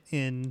seeing it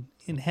in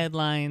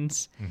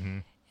headlines. Mm-hmm.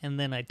 And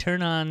then I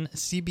turn on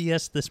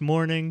CBS this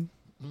morning,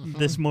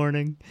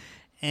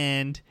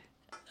 and...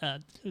 do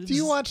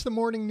you watch the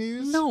morning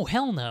news? No,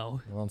 hell no.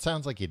 Well, it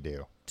sounds like you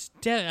do.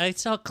 I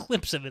saw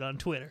clips of it on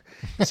Twitter.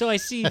 So I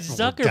see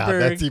Zuckerberg... Oh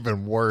God, that's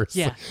even worse.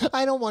 Yeah.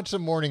 I don't watch the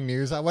morning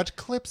news. I watch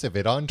clips of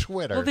it on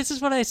Twitter. Well, this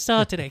is what I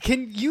saw today.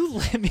 Can you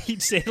let me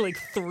say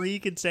 3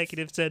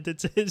 consecutive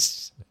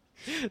sentences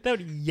without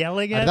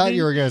yelling at me? I thought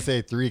you were going to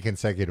say 3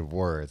 consecutive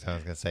words. I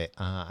was going to say,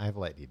 I've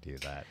let you do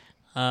that.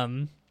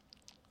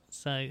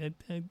 So I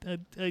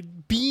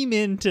beam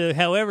into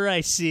however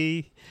I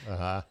see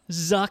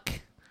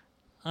Zuck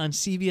on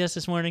CBS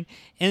this morning,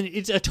 and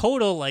it's a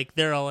total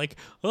they're all like,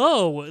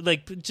 oh,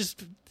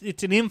 just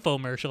it's an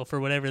infomercial for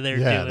whatever they're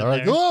doing. Yeah, they're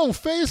like, oh,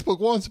 Facebook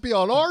wants to be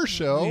on our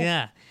show.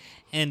 Yeah,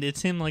 and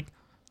it's him like,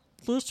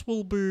 this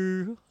will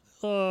be.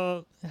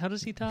 How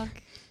does he talk?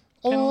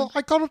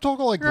 I gotta talk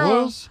like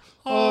this.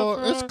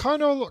 It's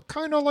kind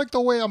of like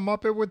the way a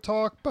Muppet would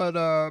talk,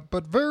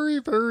 but very,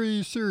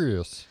 very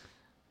serious.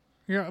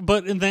 Yeah,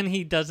 and then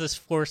he does this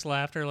forced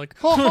laughter, like,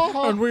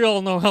 and we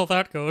all know how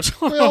that goes.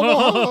 And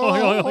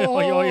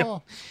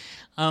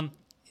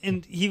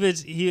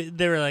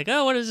they were like,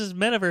 oh, what is this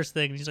metaverse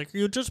thing? And he's like,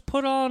 you just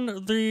put on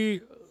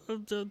the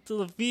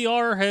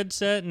VR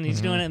headset, and he's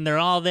doing it, and they're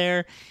all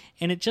there,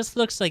 and it just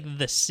looks like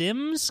The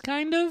Sims,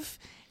 kind of,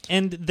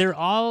 and they're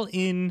all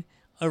in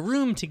a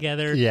room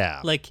together.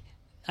 Yeah. Like,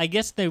 I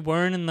guess they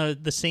weren't in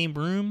the same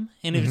room,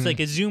 and it was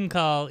like a Zoom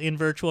call in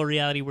virtual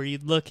reality where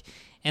you'd look,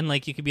 and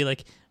you could be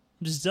like,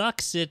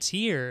 Zuck sits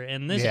here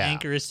and this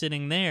anchor is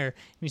sitting there.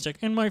 And he's like,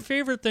 and my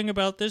favorite thing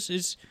about this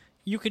is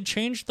you can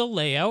change the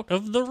layout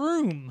of the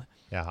room.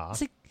 Yeah.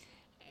 It's like,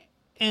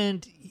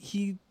 and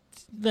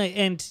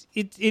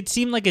it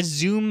seemed like a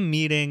Zoom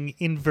meeting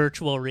in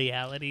virtual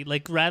reality.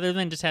 Like, rather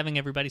than just having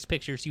everybody's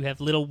pictures, you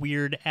have little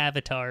weird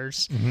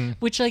avatars,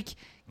 which, like,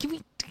 can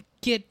we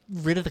get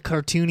rid of the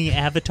cartoony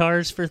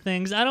avatars for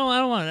things? I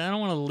don't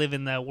want to live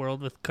in that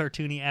world with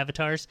cartoony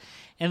avatars.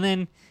 And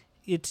then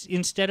it's,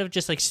 instead of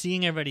just like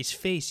seeing everybody's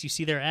face, you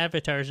see their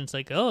avatars, and it's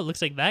like, oh, it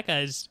looks like that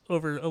guy's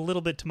over a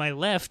little bit to my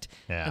left,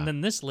 and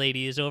then this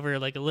lady is over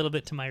like a little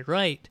bit to my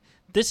right.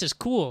 This is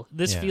cool.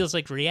 This feels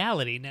like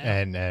reality now.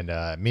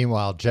 And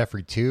meanwhile,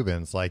 Jeffrey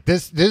Toobin's like,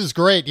 this is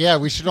great. Yeah,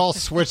 we should all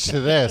switch to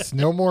this.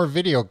 No more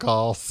video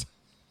calls.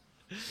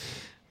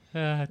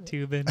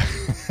 Toobin.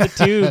 The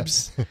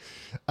tubes.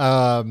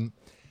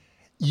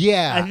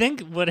 Yeah. I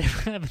think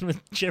whatever happened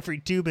with Jeffrey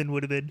Toobin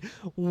would have been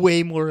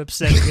way more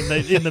upsetting in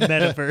the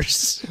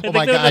metaverse. Oh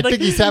my God, I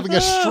think he's having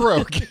a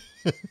stroke.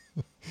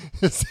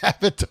 His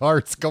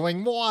avatar's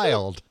going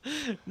wild.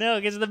 No,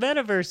 because the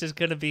metaverse is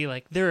going to be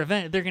like their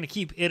event. They're going to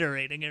keep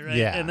iterating it, right?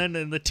 Yeah. And then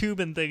in the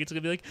Toobin thing, it's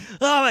going to be like,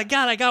 oh my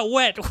God, I got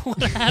wet.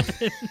 What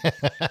happened?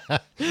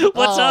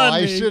 What's on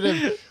I me? should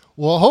have.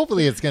 Well,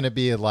 hopefully it's going to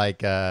be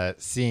like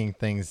seeing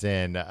things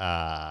in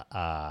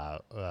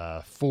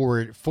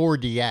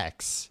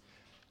 4DX,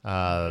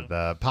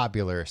 the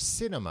popular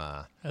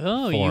cinema.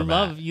 Oh,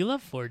 format. you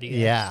love 4DX.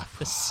 Yeah.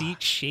 The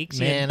seat shakes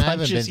Man, and I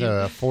haven't been punches you.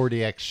 to a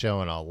 4DX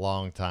show in a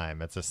long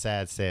time. It's a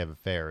sad state of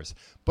affairs.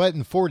 But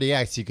in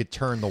 4DX, you could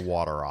turn the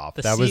water off.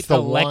 The that seat was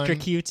the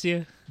electrocutes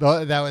you.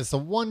 That was the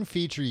one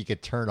feature you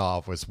could turn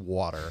off was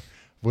water,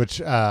 which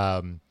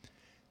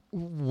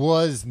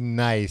was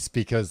nice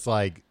because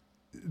like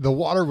the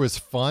water was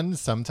fun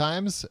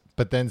sometimes,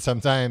 but then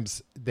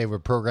sometimes they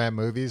would program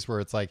movies where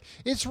it's like,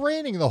 it's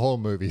raining the whole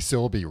movie, so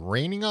it'll be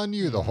raining on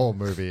you the whole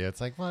movie.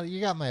 It's like, well, you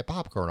got my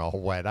popcorn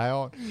all wet.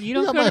 You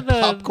don't got go my to the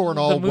popcorn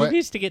all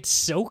movies wet. to get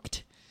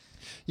soaked?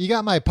 You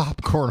got my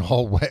popcorn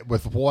all wet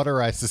with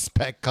water I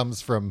suspect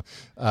comes from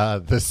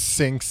the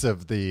sinks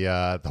of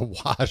the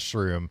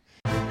washroom.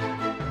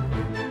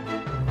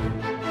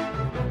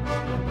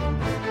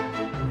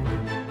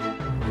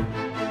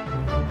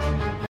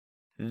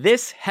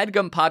 This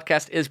HeadGum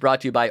podcast is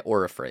brought to you by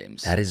Aura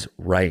Frames. That is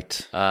right.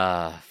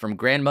 From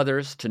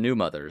grandmothers to new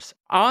mothers,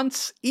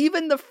 aunts,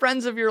 even the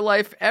friends of your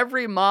life,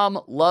 every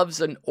mom loves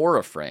an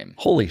Aura frame.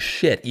 Holy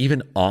shit,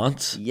 even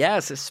aunts?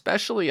 Yes,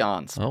 especially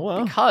aunts. Oh,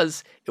 wow.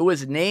 Because it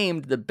was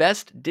named the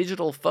best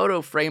digital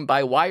photo frame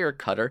by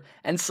Wirecutter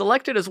and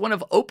selected as one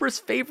of Oprah's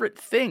favorite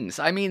things.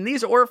 I mean,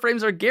 these Aura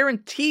frames are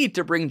guaranteed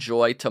to bring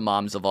joy to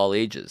moms of all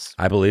ages.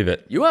 I believe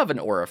it. You have an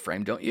Aura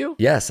frame, don't you?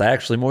 Yes, I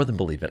actually more than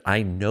believe it.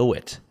 I know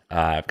it.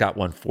 I've got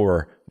one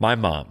for my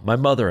mom, my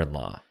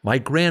mother-in-law, my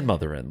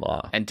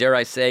grandmother-in-law. And dare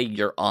I say,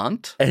 your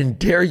aunt? And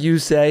dare you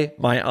say,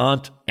 my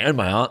aunt and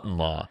my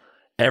aunt-in-law.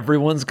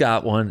 Everyone's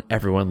got one.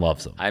 Everyone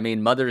loves them. I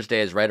mean, Mother's Day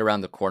is right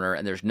around the corner,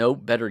 and there's no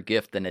better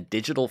gift than a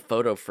digital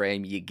photo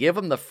frame. You give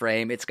them the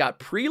frame. It's got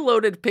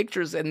preloaded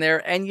pictures in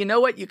there, and you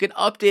know what? You can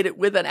update it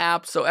with an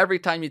app, so every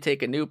time you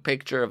take a new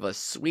picture of a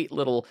sweet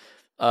little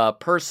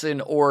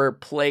person or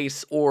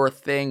place or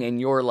thing in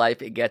your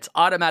life, it gets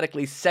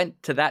automatically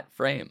sent to that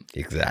frame.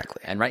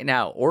 Exactly. And right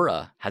now,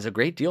 Aura has a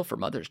great deal for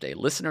Mother's Day.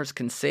 Listeners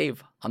can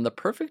save on the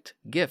perfect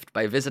gift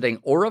by visiting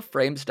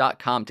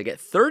auraframes.com to get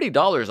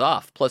 $30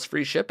 off plus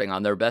free shipping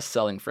on their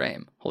best-selling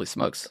frame. Holy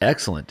smokes.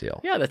 Excellent deal.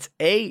 Yeah, that's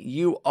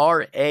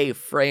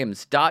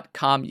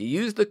auraframes.com. You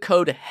use the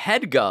code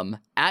HEADGUM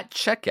at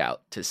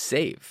checkout to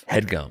save.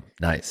 HeadGum.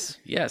 Nice.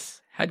 Yes.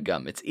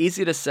 HeadGum. It's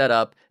easy to set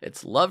up.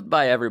 It's loved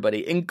by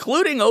everybody,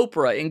 including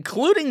Oprah,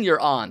 including your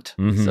aunt.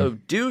 Mm-hmm. So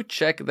do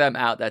check them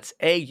out. That's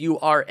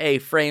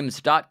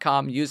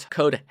auraframes.com. Use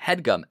code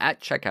HEADGUM at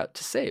checkout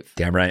to save.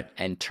 Damn right.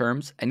 And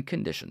terms and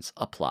conditions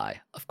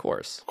apply, of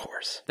course. Of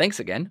course. Thanks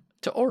again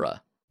to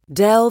Aura.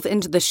 Delve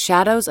into the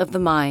shadows of the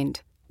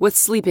mind with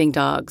Sleeping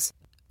Dogs,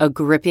 a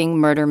gripping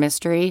murder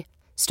mystery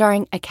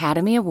starring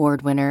Academy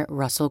Award winner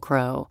Russell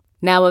Crowe.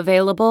 Now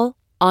available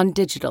on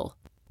digital.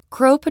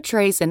 Crowe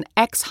portrays an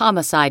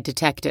ex-homicide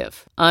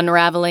detective,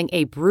 unraveling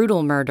a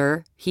brutal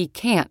murder he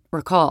can't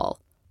recall.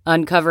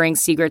 Uncovering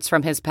secrets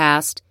from his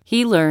past,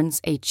 he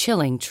learns a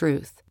chilling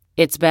truth.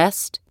 It's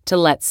best to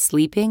let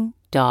sleeping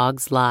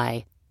dogs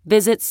lie.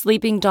 Visit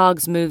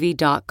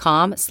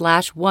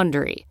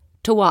sleepingdogsmovie.com/Wondery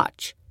to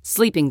watch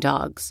Sleeping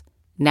Dogs,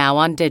 now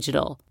on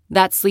digital.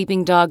 That's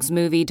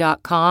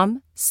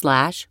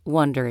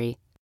sleepingdogsmovie.com/Wondery.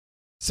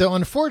 So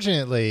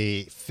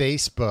unfortunately,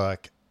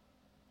 Facebook,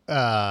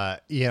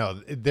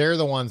 they're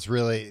the ones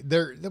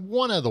they're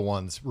one of the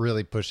ones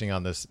really pushing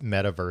on this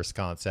metaverse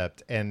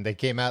concept. And they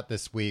came out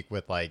this week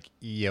with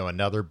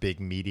another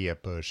big media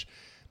push,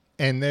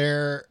 and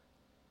their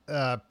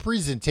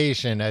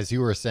presentation, as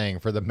you were saying,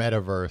 for the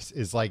metaverse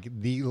is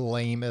like the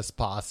lamest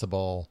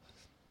possible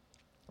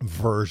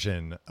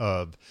version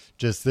of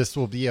just, this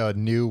will be a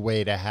new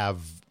way to have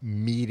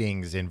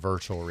meetings in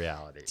virtual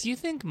reality. Do you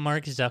think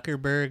Mark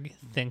Zuckerberg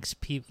thinks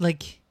people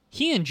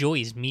he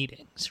enjoys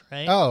meetings,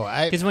 right? Oh,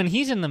 because when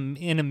he's in a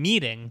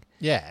meeting,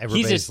 yeah,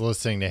 everybody's just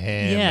listening to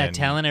him. Yeah, and,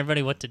 telling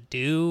everybody what to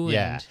do.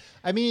 Yeah, and,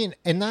 I mean,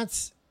 and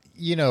that's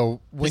when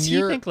does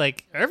you're he think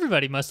like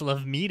everybody must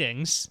love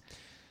meetings?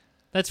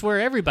 That's where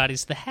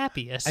everybody's the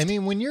happiest. I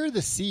mean, when you're the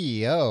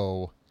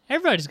CEO,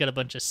 everybody's got a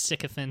bunch of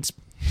sycophants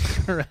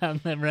around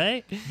them,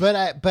 right? But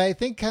I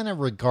think kind of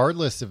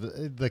regardless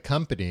of the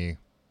company,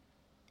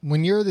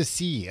 when you're the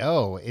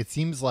CEO, it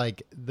seems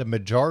like the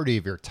majority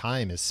of your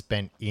time is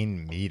spent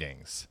in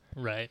meetings.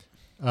 Right.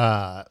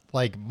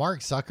 Like Mark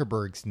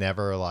Zuckerberg's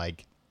never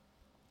like,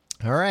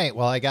 all right,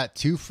 well, I got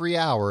 2 free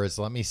hours.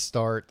 Let me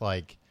start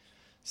like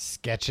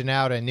sketching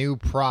out a new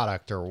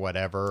product or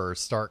whatever, or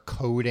start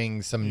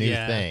coding some new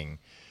thing.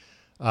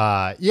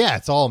 Yeah,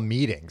 it's all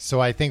meetings. So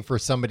I think for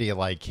somebody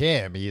like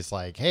him, he's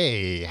like,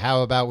 hey,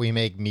 how about we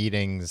make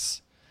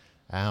meetings,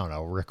 I don't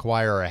know,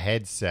 require a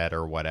headset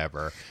or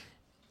whatever.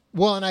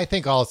 Well, and I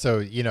think also,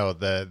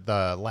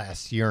 the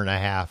last year and a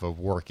half of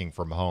working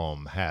from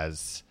home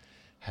has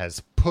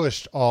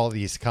pushed all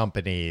these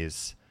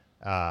companies,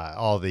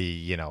 all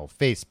the,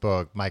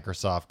 Facebook,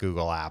 Microsoft,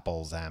 Google,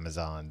 Apple's,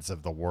 Amazons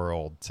of the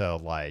world to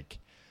like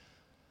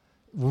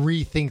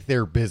rethink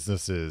their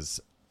businesses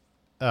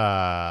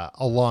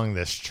along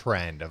this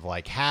trend of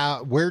like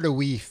where do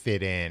we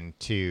fit in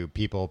to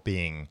people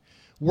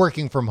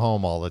working from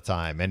home all the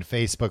time. And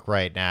Facebook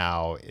right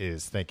now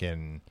is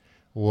thinking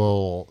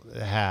we'll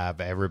have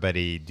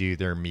everybody do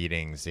their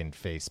meetings in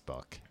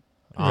Facebook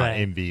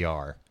in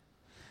VR,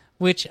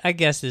 which I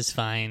guess is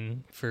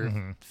fine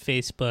for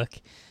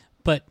Facebook,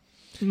 but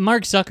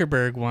Mark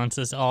Zuckerberg wants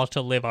us all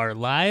to live our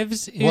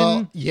lives in...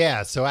 Well,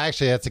 yeah, so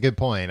actually that's a good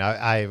point.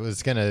 I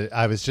was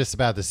just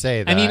about to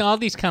say that. I mean, all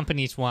these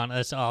companies want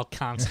us all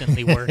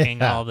constantly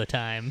working all the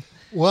time.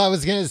 Well, I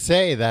was going to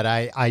say that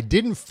I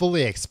didn't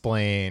fully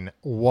explain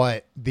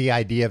what the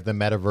idea of the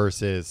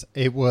metaverse is.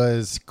 It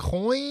was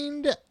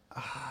coined,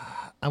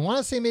 I want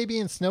to say maybe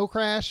in Snow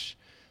Crash,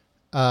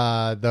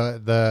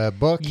 the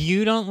book.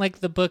 You don't like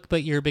the book,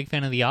 but you're a big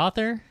fan of the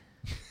author?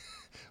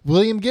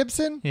 William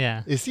Gibson?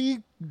 Yeah. Is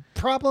he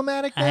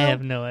problematic now? I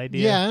have no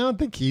idea. Yeah, I don't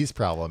think he's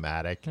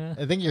problematic.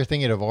 I think you're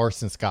thinking of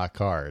Orson Scott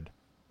Card.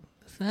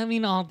 I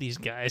mean, all these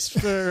guys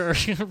are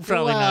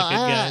probably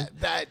not good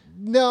guys.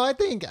 No, I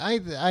think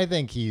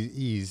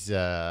he's.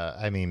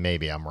 I mean,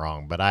 maybe I'm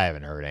wrong, but I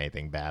haven't heard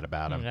anything bad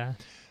about him. Yeah.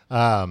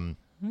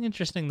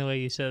 Interesting the way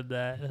you said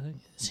that.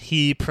 Is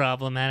he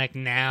problematic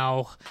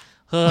now?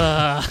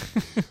 Well,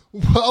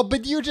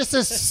 but you just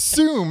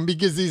assume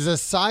because he's a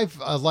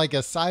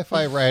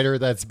sci-fi writer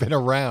that's been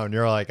around.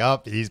 You're like, oh,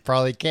 he's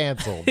probably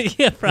canceled.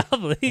 Yeah,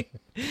 probably.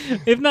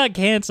 If not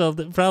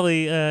canceled,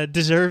 probably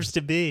deserves to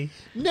be.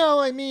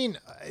 No, I mean,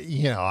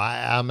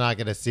 I'm not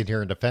going to sit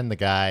here and defend the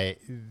guy.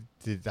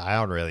 I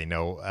don't really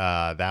know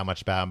that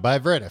much about him, but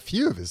I've read a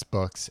few of his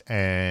books.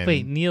 And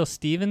wait, Neil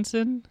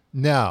Stephenson?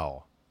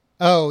 No.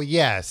 Oh,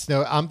 yes.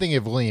 No, I'm thinking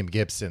of William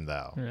Gibson,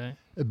 though. Right.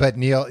 But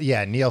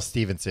Neil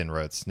Stephenson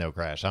wrote Snow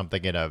Crash. I'm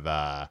thinking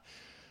of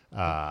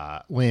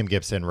William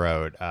Gibson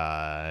wrote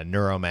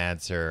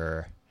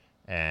Neuromancer,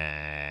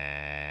 and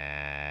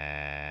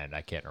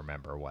I can't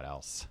remember what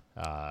else.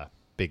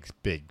 Big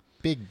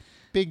sci-fi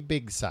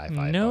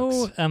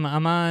books. I'm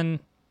on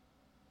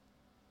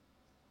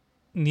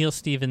Neil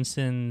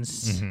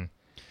Stephenson's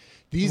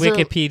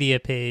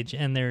Wikipedia page,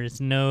 and there is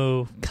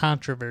no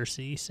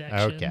controversy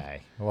section.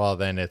 Okay, well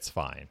then it's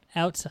fine.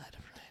 Outside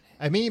of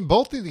I mean,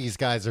 both of these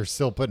guys are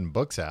still putting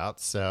books out,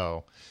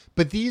 so...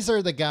 But these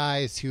are the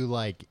guys who,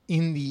 like,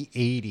 in the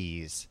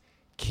 80s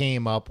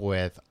came up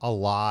with a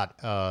lot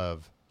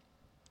of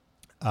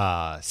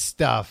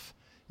stuff.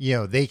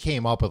 They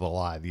came up with a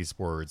lot of these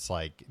words,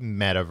 like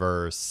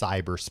metaverse,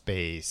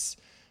 cyberspace.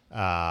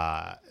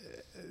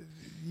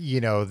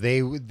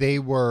 They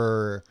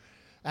were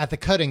at the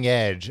cutting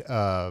edge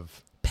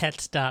of...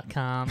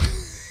 Pets.com.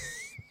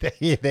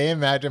 They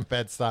imagined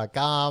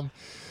Pets.com.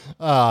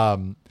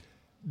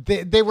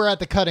 They were at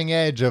the cutting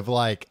edge of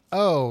like,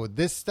 oh,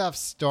 this stuff's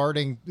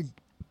starting.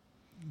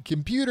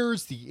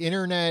 Computers, the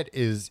internet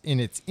is in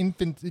its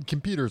infancy.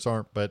 Computers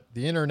aren't, but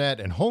the internet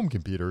and home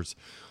computers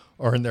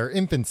are in their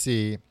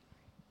infancy.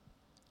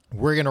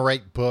 We're going to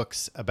write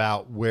books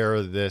about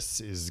where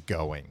this is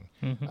going.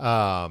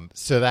 Mm-hmm.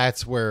 So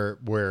that's where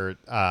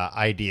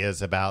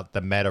ideas about the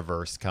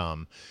metaverse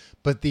come.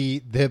 But the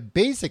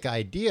basic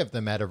idea of the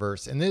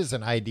metaverse, and this is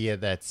an idea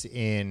that's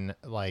in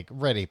like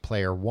Ready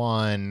Player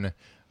One,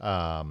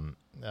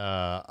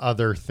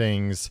 other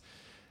things,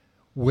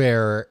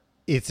 where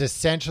it's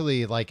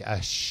essentially like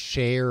a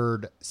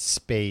shared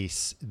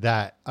space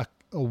that a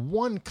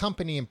one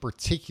company in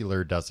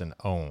particular doesn't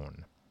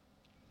own.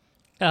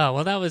 Oh,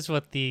 well, that was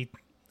what the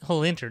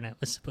whole internet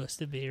was supposed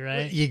to be,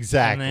 right?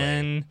 Exactly.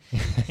 And then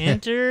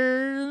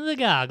enter the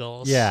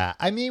goggles. Yeah.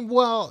 I mean,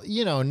 well,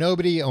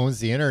 nobody owns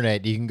the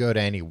internet. You can go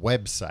to any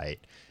website.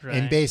 Right.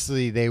 And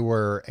basically, they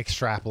were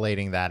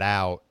extrapolating that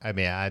out. I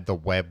mean, the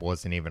web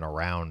wasn't even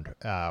around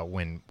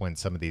when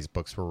some of these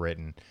books were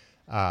written.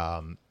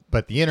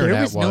 But the internet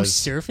there was no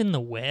surfing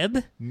the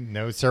web?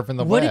 No surfing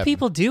the web. What did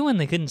people do when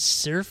they couldn't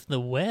surf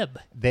the web?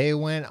 They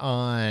went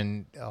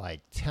on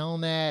like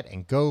Telnet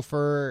and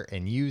Gopher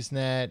and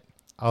Usenet,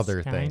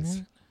 other Skynet?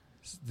 things.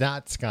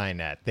 Not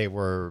Skynet. They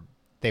were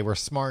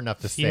smart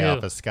enough to stay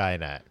off of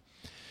Skynet.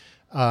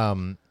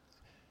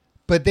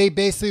 But they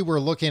basically were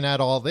looking at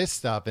all this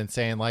stuff and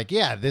saying like,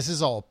 yeah, this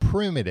is all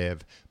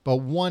primitive, but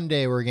one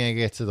day we're going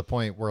to get to the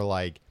point where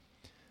like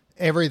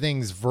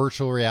everything's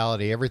virtual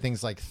reality,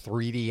 everything's like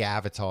 3D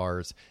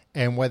avatars,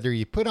 and whether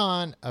you put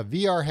on a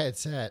VR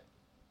headset,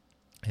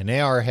 an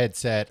AR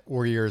headset,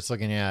 or you're just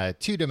looking at a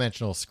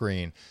two-dimensional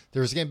screen,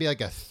 there's going to be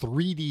like a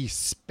 3D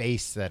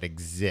space that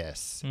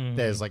exists.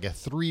 There's like a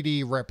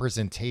 3D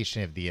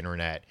representation of the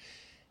internet,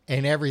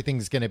 and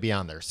everything's going to be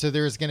on there. So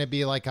there's going to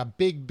be like a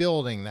big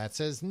building that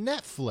says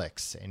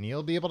Netflix, and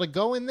you'll be able to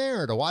go in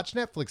there to watch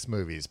Netflix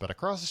movies. But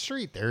across the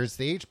street, there's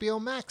the HBO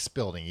Max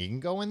building. You can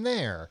go in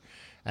there.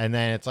 And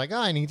then it's like, oh,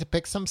 I need to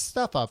pick some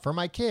stuff up for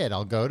my kid.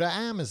 I'll go to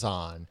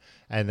Amazon.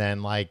 And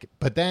then like,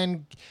 but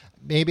then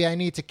maybe I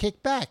need to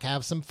kick back,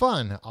 have some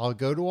fun. I'll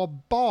go to a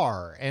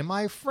bar and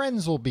my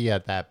friends will be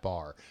at that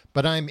bar.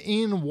 But I'm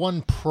in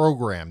one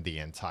program the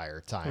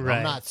entire time. Right.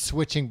 I'm not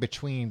switching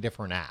between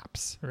different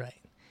apps. Right.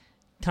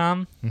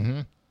 Tom,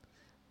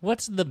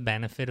 what's the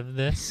benefit of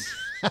this?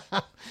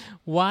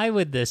 Why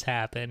would this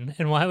happen?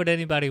 And why would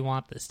anybody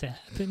want this to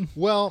happen?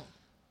 Well,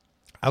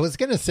 I was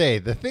going to say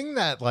the thing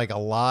that like a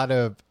lot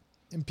of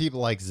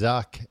people like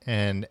Zuck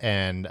and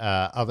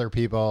other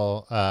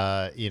people,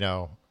 talking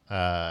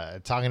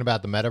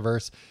about the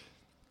metaverse,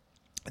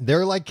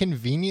 they're like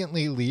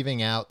conveniently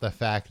leaving out the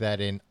fact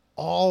that in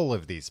all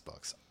of these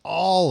books,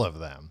 all of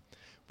them,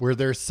 where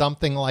there's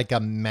something like a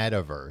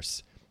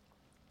metaverse,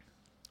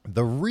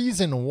 the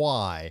reason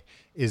why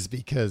is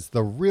because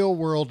the real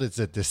world is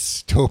a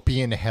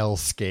dystopian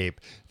hellscape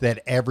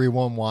that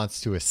everyone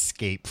wants to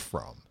escape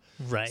from.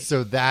 Right.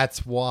 So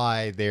that's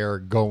why they're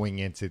going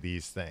into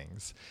these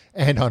things.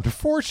 And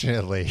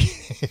unfortunately,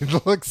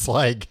 it looks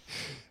like,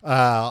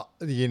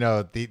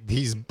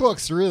 these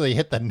books really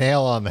hit the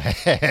nail on the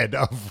head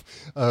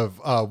of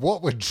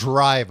what would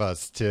drive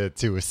us to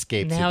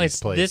escape now to these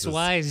places. This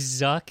why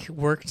Zuck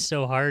worked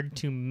so hard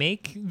to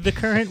make the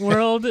current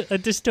world a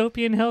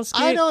dystopian hellscape?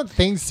 I don't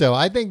think so.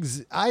 I think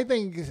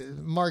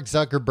Mark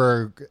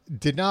Zuckerberg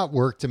did not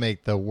work to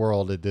make the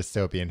world a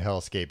dystopian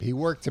hellscape. He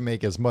worked to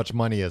make as much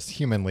money as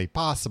humanly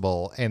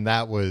possible, and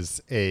that was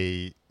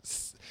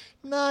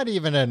not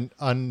even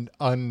an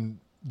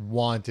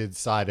unwanted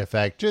side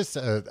effect. Just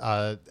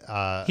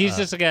he's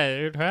just a guy.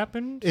 It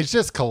happened. It's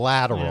just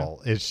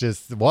collateral. Yeah. It's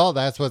just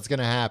that's what's going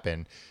to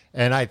happen.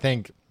 And I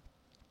think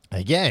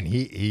again,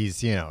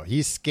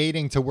 he's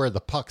skating to where the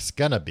puck's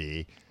gonna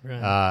be,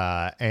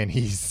 right. And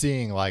he's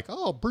seeing like,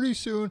 oh, pretty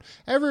soon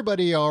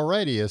everybody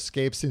already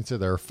escapes into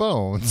their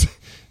phones,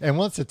 and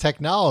once the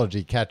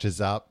technology catches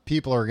up,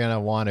 people are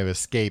gonna want to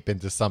escape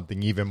into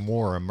something even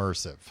more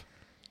immersive.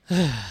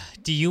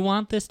 Do you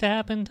want this to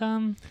happen,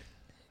 Tom?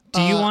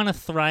 Do you want a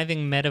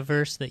thriving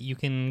metaverse that you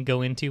can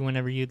go into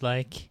whenever you'd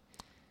like?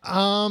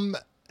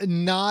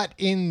 Not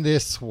in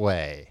this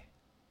way.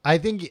 I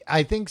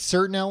think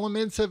certain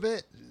elements of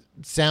it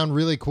sound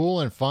really cool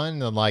and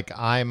fun, and like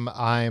I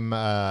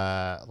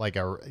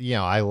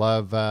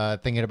love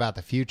thinking about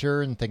the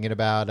future and thinking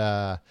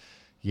about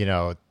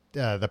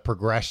the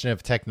progression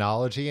of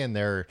technology, and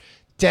there are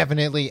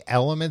definitely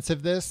elements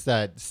of this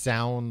that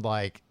sound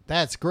like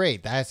that's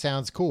great, that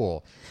sounds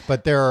cool.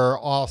 But there are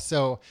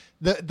also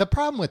the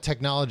problem with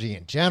technology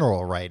in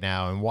general right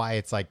now, and why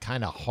it's like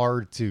kind of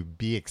hard to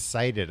be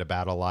excited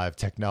about a lot of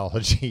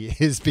technology,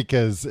 is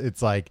because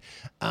it's like,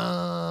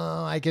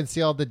 I can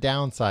see all the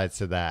downsides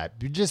to that.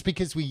 Just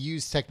because we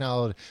use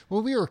technology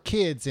when we were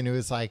kids, and it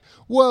was like,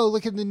 whoa,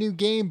 look at the new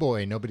Game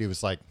Boy. Nobody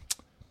was like,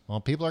 well,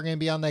 people are going to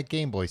be on that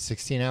Game Boy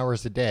 16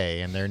 hours a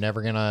day, and they're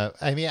never going to.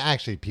 I mean,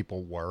 actually,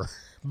 people were.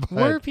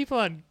 Were people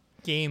on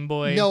Game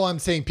Boy? No, I'm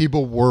saying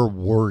people were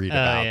worried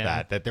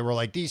about that they were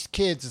like, these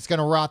kids, it's going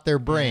to rot their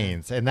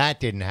brains. And that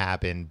didn't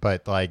happen.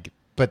 But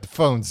the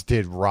phones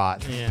did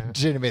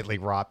legitimately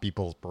rot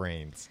people's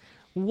brains.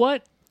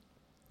 What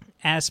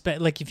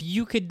aspect, like if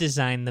you could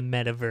design the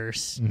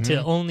metaverse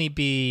to only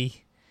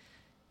be,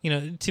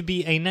 to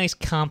be a nice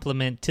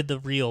complement to the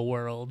real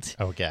world.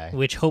 Okay.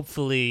 Which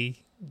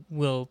hopefully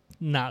will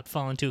not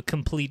fall into a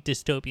complete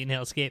dystopian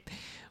hellscape.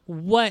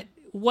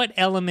 What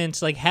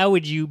elements, like how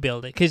would you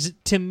build it? Because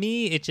to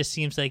me, it just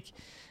seems like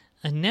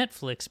a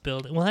Netflix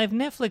building. Well, I have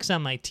Netflix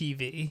on my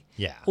TV.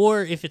 Yeah.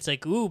 Or if it's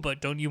like, ooh, but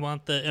don't you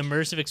want the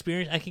immersive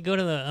experience? I could go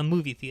to a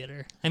movie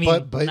theater. I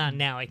mean, but not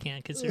now. I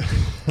can't because there's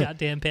a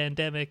goddamn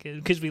pandemic,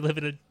 because we live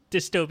in a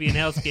dystopian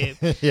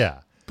hellscape. Yeah.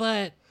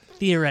 But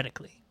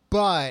theoretically.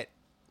 But,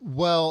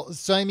 well,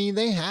 so I mean,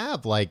 they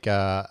have like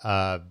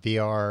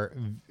VR,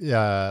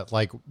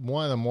 like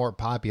one of the more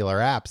popular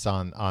apps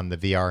on the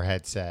VR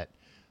headset.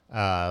 The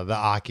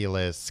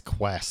Oculus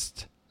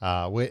Quest,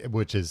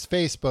 which is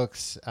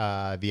Facebook's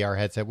VR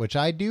headset, which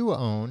I do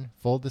own,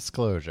 full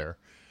disclosure.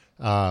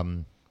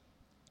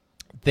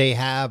 they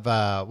have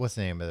what's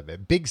the name of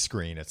it? Big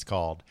Screen, it's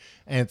called,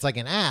 and it's like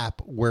an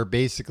app where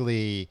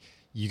basically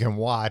you can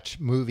watch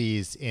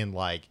movies in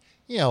like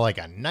like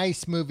a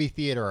nice movie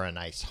theater, or a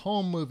nice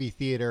home movie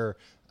theater,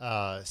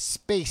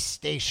 space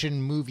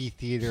station movie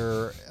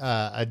theater,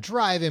 a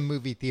drive-in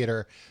movie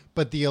theater.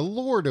 But the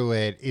allure to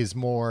it is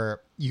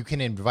more you can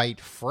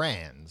invite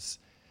friends,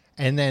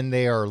 and then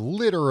they are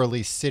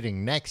literally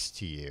sitting next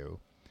to you.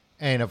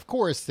 And of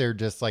course, they're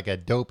just like a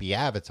dopey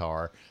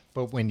avatar.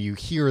 But when you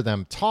hear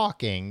them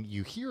talking,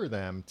 you hear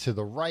them to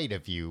the right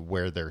of you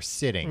where they're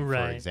sitting,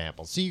 for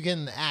example. So you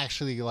can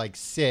actually like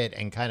sit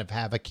and kind of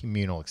have a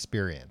communal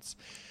experience.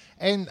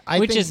 And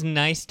Which is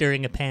nice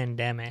during a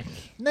pandemic.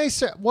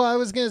 Nice. Well, I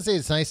was going to say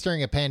it's nice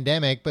during a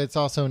pandemic, but it's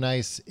also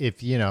nice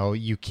if,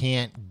 you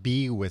can't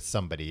be with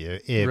somebody.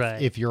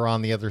 If you're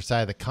on the other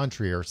side of the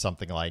country or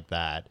something like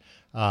that.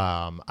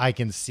 I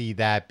can see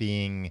that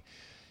being,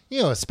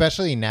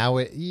 especially now,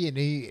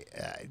 it's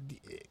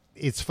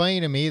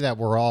funny to me that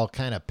we're all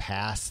kind of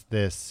past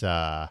this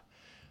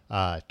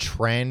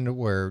trend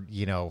where,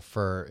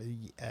 for,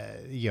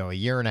 a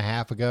year and a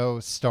half ago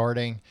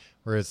starting,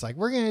 where it's like,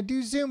 we're going to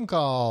do Zoom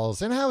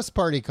calls and house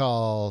party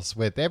calls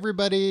with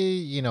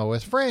everybody,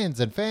 with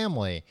friends and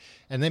family.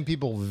 And then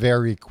people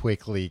very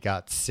quickly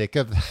got sick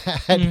of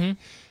that. Mm-hmm.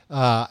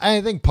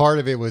 I think part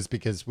of it was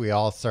because we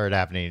all started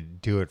having to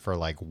do it for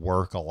like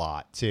work a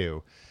lot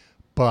too.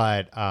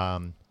 But I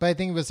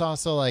think it was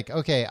also like,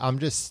 okay, I'm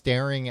just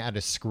staring at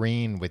a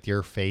screen with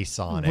your face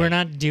on it. We're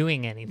not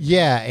doing anything.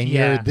 Yeah,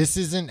 and this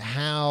isn't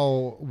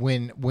how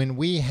when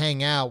we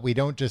hang out, we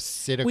don't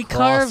just sit across. We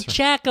carve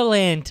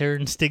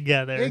jack-o'-lanterns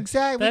together.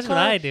 Exactly. That's what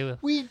I do.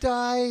 We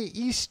dye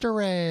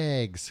Easter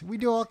eggs. We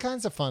do all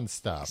kinds of fun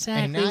stuff.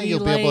 Exactly. And now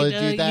you'll be able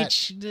to do that.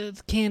 The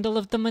candle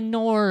of the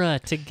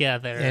menorah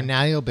together. And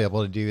now you'll be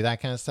able to do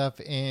that kind of stuff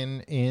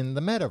in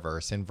the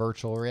metaverse, in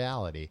virtual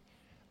reality.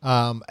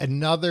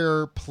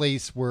 Another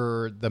place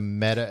where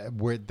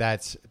where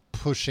that's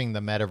pushing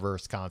the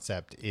metaverse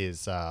concept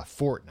is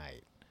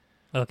Fortnite.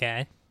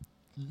 Okay.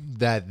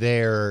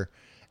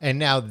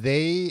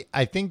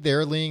 I think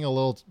they're leaning a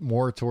little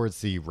more towards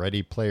the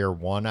Ready Player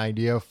One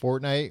idea of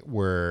Fortnite,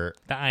 where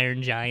the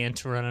Iron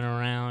Giants running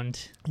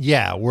around.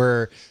 Yeah,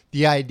 where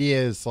the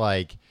idea is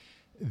like,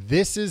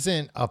 this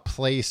isn't a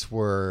place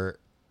where,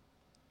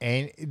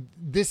 and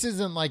this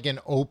isn't like an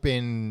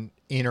open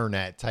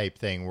internet type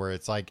thing where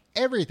it's like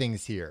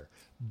everything's here,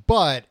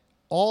 but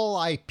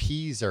all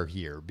IPs are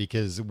here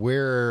because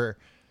we're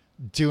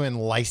doing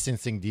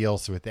licensing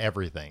deals with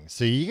everything.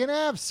 So you can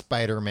have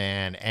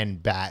Spider-Man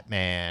and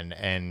Batman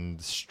and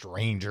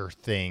Stranger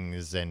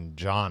Things and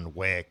John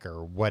Wick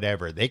or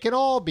whatever. They can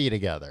all be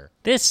together.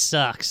 This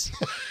sucks.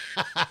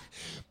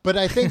 But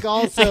I think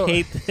also I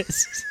hate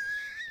this.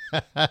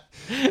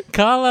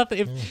 Call up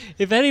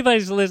if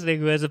anybody's listening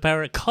who has the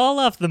power, call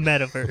off the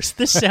metaverse.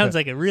 This sounds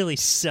like it really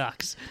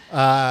sucks.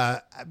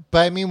 But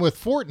I mean, with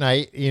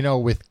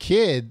Fortnite, with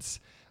kids,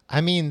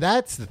 I mean,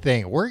 that's the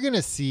thing. We're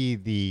gonna see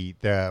the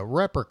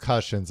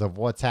repercussions of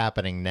what's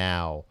happening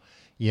now,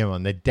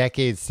 in the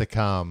decades to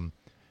come,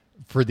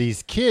 for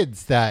these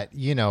kids that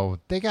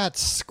they got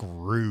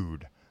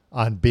screwed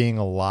on being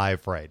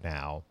alive right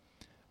now.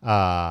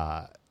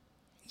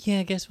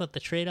 Yeah, guess what? The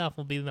trade-off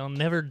will be they'll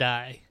never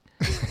die.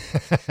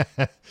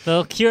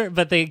 They'll cure,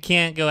 but they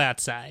can't go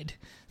outside.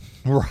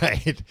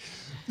 Right.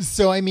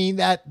 So, I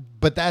mean,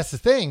 but that's the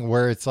thing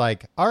where it's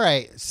like, all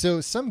right, so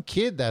some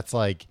kid that's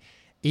like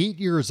 8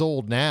 years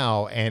old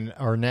now and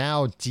are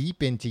now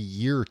deep into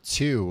year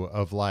 2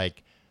 of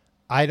like,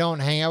 I don't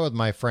hang out with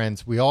my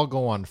friends. We all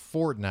go on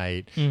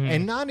Fortnite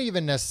and not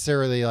even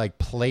necessarily like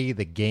play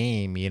the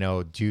game,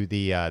 do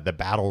the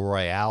battle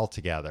royale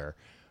together.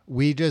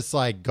 We just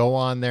like go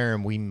on there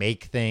and we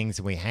make things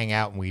and we hang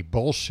out and we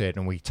bullshit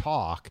and we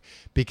talk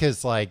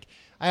because like,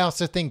 I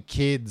also think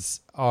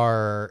kids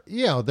are,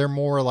 they're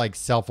more like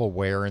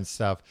self-aware and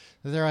stuff.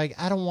 They're like,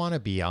 I don't want to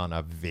be on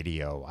a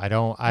video. I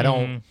don't,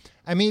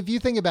 I mean, if you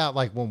think about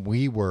like when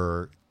we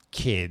were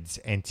kids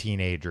and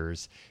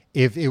teenagers,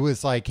 if it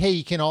was like, hey,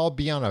 you can all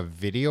be on a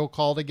video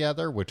call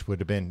together, which would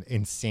have been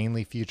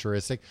insanely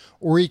futuristic,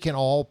 or you can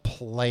all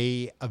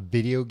play a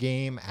video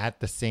game at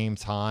the same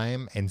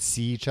time and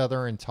see each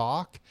other and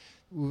talk,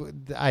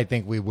 I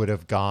think we would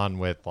have gone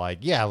with like,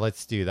 yeah,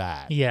 let's do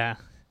that. Yeah.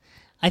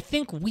 I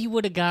think we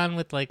would have gone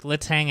with like,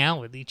 let's hang out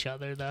with each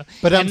other though.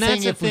 But I'm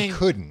saying if we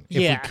couldn't.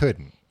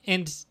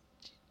 And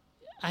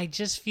I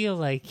just feel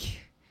like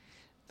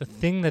the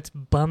thing that's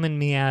bumming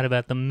me out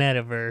about the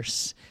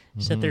metaverse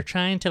is that they're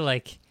trying to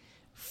like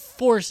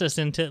force us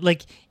into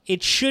like,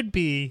 it should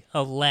be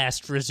a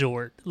last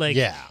resort. Like,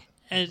 yeah.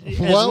 As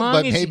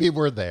but maybe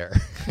we're there.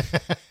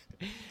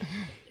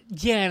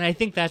 Yeah, and I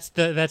think that's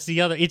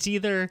the other. It's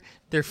either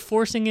they're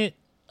forcing it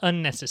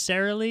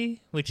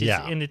unnecessarily, which is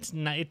and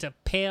it's a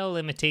pale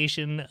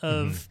imitation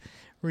of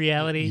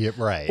reality, yeah,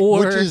 right?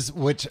 Or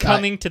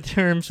coming to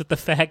terms with the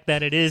fact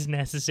that it is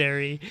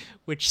necessary,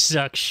 which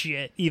sucks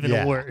shit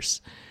even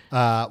worse.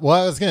 Well,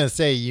 I was gonna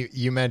say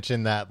you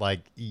mentioned that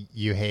like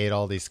you hate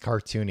all these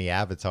cartoony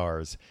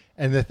avatars,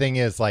 and the thing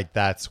is like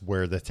that's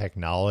where the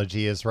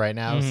technology is right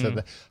now.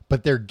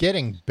 But they're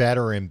getting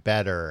better and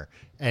better,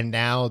 and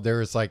now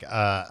there's like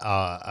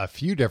a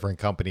few different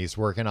companies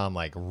working on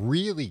like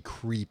really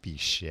creepy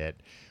shit,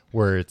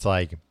 where it's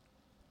like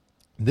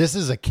this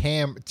is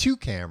two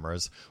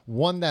cameras,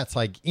 one that's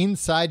like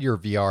inside your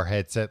VR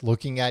headset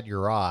looking at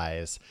your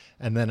eyes,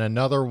 and then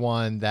another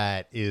one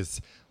that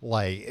is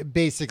like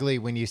basically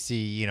when you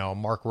see, you know,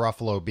 Mark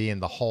Ruffalo being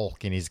the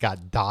Hulk and he's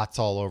got dots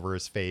all over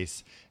his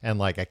face and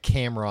like a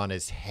camera on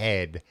his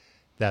head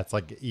that's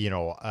like, you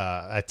know,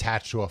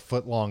 attached to a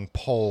foot-long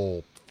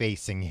pole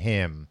facing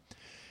him.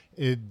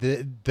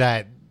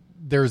 That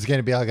there's going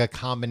to be like a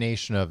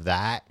combination of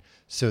that,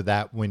 so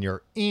that when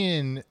you're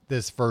in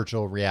this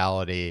virtual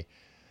reality,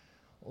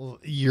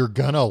 you're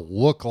gonna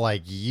look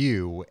like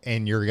you,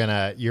 and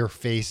your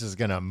face is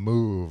gonna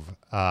move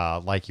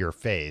like your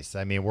face.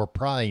 I mean, we're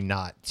probably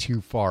not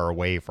too far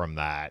away from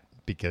that,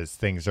 because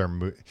things are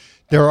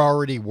they're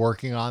already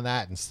working on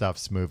that, and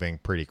stuff's moving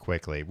pretty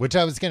quickly. Which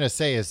I was gonna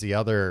say is the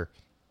other,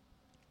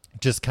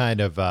 just kind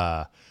of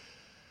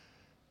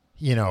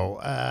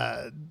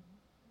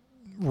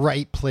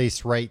right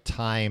place, right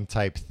time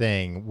type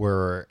thing,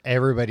 where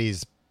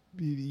everybody's,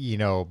 you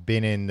know,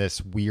 been in this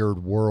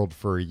weird world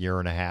for a year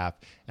and a half,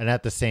 and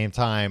at the same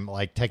time,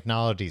 like,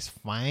 technology's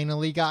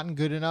finally gotten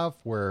good enough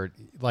where,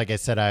 like I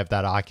said, I have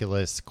that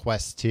Oculus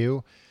Quest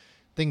 2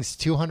 thing's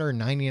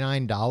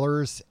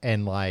 $299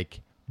 and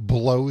like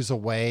blows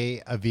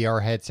away a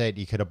VR headset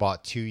you could have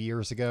bought 2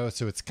 years ago.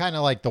 So it's kind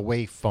of like the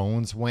way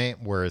phones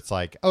went, where it's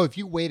like, oh, if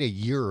you wait a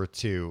year or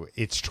two,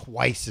 it's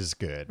twice as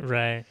good,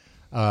 Right.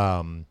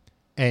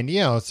 And, you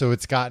know, so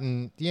it's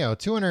gotten, you know,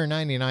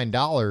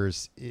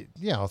 $299,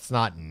 you know,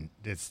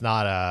 it's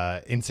not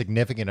a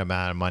insignificant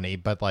amount of money,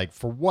 but like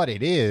for what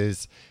it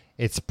is,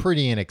 it's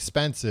pretty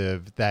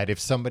inexpensive, that if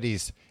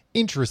somebody's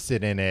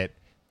interested in it,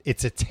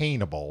 it's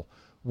attainable.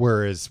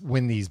 Whereas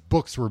when these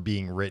books were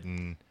being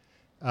written,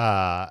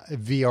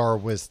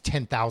 VR was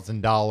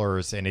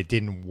 $10,000 and it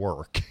didn't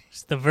work.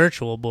 It's the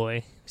Virtual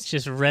Boy. It's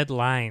just red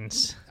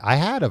lines.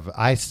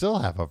 I still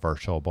have a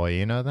Virtual Boy.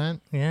 You know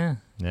that? Yeah.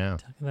 Yeah.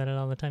 Talk about it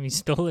all the time. You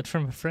stole it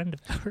from a friend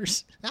of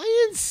ours. I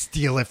didn't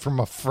steal it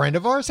from a friend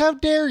of ours. How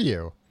dare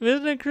you?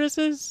 Isn't it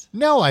Chris's?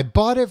 No, I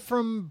bought it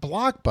from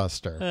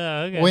Blockbuster.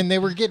 Oh, okay. When they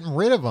were getting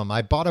rid of them,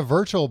 I bought a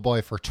Virtual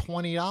Boy for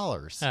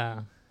 $20.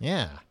 Oh.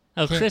 Yeah.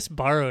 Oh, Chris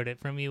borrowed it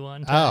from you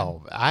one time.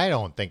 Oh, I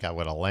don't think I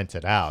would have lent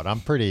it out. I'm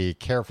pretty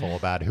careful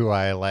about who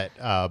I let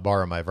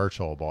borrow my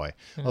Virtual Boy.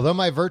 Although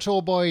my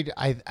Virtual Boy,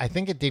 I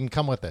think it didn't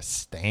come with a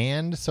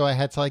stand, so I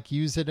had to like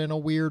use it in a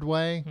weird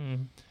way.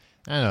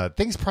 I don't know.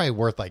 Thing's probably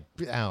worth like,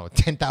 I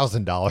don't know,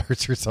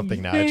 $10,000 or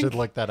something now. I should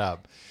look that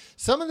up.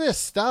 Some of this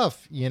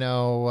stuff, you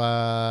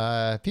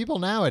know, people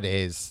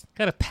nowadays.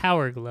 Got a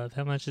Power Glove.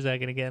 How much is that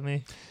going to get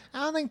me?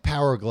 I don't think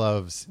Power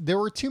Gloves. There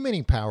were too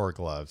many Power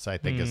Gloves, I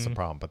think, is the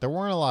problem. But there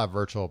weren't a lot of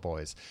Virtual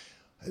Boys.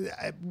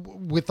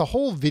 With the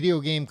whole video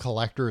game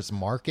collectors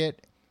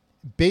market,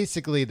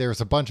 basically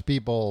there's a bunch of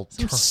people.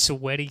 Some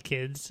sweaty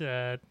kids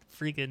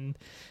freaking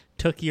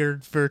took your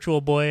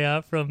Virtual Boy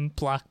out from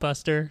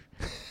Blockbuster.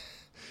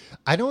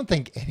 I don't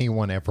think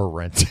anyone ever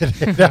rented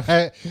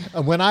it.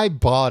 When I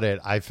bought it,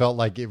 I felt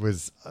like it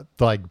was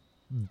like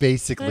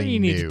basically What do you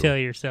need to tell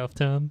yourself,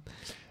 Tom?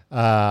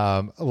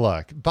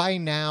 Look, by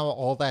now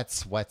all that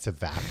sweat's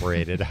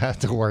evaporated. I have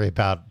to worry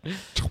about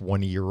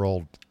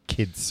 20-year-old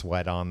kid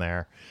sweat on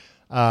there.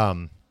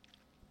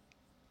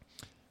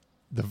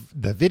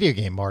 The video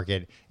game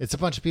market, it's a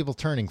bunch of people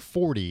turning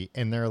 40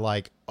 and they're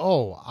like,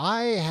 oh,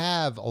 I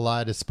have a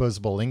lot of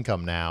disposable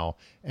income now,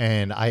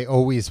 and I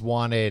always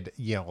wanted,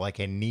 you know, like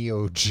a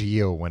Neo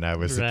Geo when I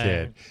was a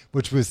kid,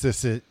 which was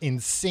this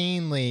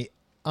insanely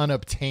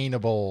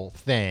unobtainable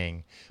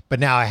thing, but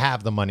now I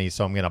have the money,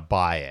 so I'm going to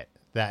buy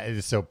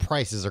it. So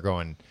prices are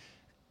going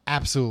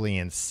absolutely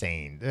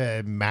insane.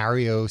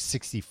 Mario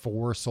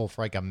 64 sold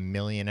for like $1.5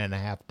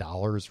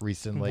 million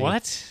recently.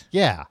 What?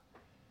 Yeah.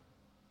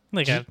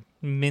 Like a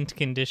mint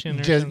condition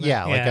or just something?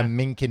 yeah, like a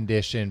mint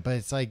condition, but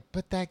it's like,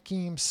 but that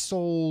game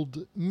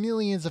sold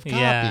millions of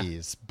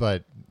copies.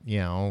 But you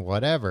know,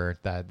 whatever.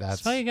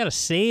 That's why you gotta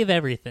save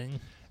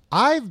everything.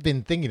 I've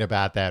been thinking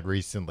about that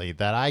recently,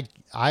 that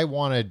I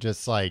want to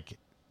just like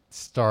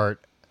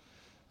start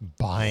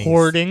buying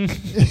hoarding.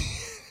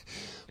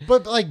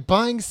 But like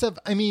buying stuff,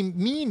 I mean,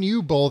 me and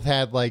you both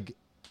had like,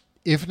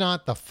 if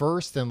not the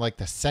first and like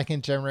the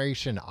second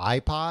generation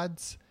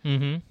iPods.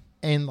 Mm-hmm.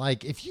 And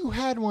like, if you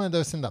had one of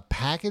those in the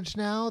package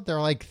now, they're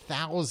like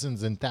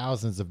thousands and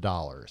thousands of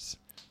dollars.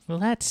 Well,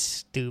 that's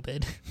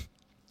stupid.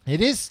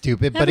 It is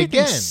stupid, but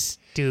again,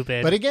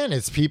 stupid. But again,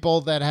 it's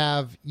people that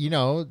have, you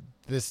know,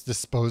 this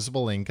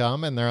disposable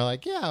income, and they're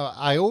like, yeah,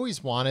 I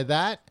always wanted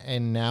that,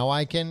 and now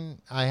I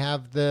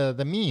have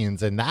the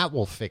means, and that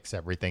will fix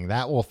everything.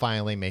 That will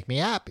finally make me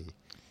happy.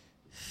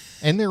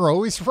 And they're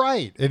always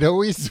right. It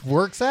always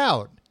works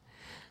out.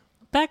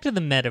 Back to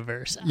the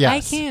metaverse. Yes.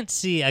 I can't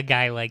see a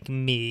guy like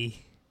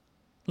me.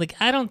 Like,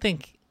 I don't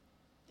think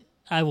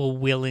I will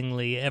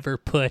willingly ever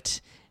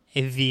put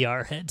a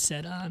VR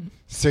headset on.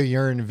 So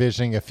you're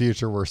envisioning a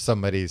future where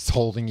somebody's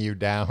holding you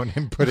down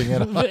and putting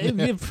it on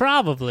you?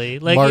 Probably.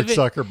 Like Mark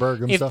Zuckerberg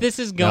himself. If this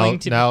is going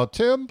to now,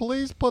 Tim,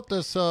 please put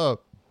this headset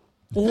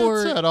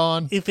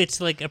on. If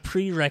it's like a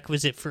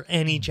prerequisite for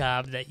any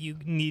job that you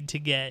need to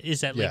get,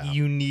 is that like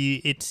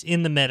it's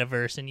in the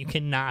metaverse and you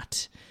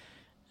cannot,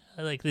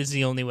 like, this is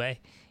the only way.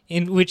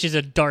 Which is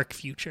a dark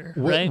future,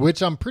 right?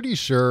 Which I'm pretty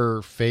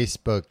sure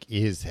Facebook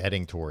is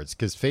heading towards,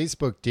 because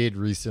Facebook did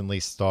recently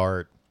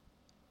start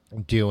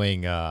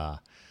doing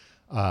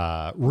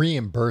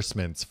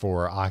reimbursements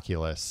for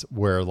Oculus,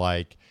 where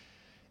like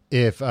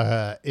if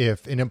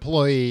an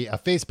employee, a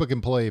Facebook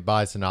employee,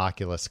 buys an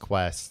Oculus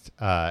Quest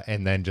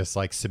and then just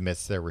like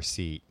submits their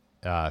receipt,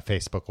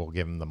 Facebook will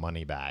give them the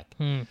money back.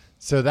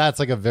 So that's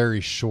like a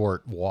very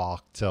short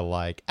walk to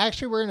like,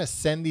 actually, we're going to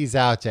send these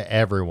out to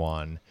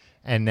everyone.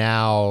 And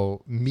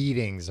now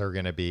meetings are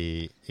going to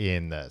be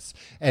in this.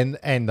 And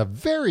the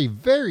very,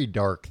 very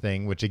dark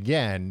thing, which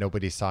again,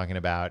 nobody's talking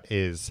about,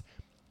 is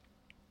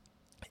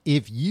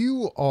if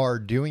you are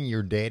doing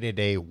your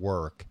day-to-day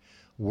work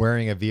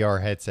wearing a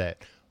VR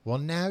headset, well,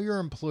 now your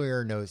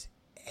employer knows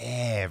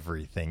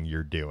everything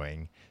you're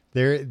doing.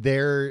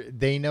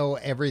 They know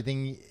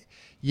everything.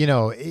 You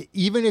know,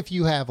 even if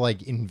you have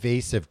like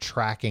invasive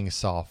tracking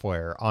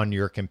software on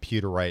your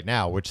computer right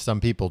now, which some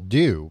people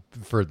do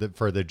for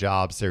the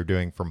jobs they're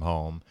doing from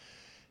home,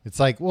 it's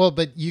like, well,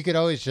 but you could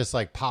always just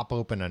like pop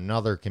open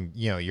another,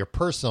 your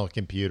personal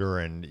computer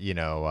and,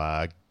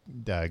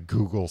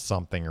 Google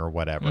something or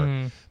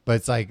whatever. But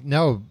it's like,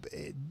 no,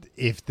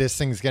 if this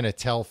thing's going to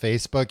tell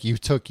Facebook you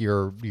took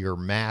your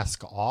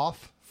mask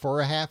off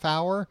for a half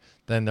hour,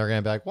 then they're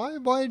going to be like,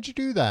 why did you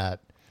do that?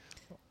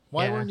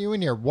 Why weren't you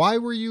in here? Why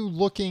were you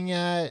looking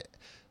at,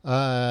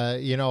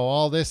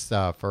 all this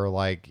stuff? Or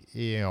like,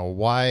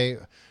 why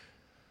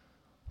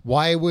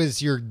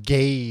was your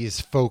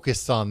gaze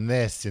focused on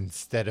this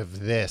instead of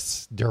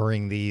this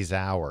during these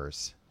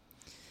hours?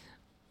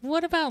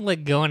 What about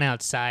like going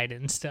outside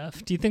and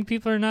stuff? Do you think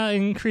people are not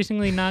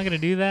increasingly not going to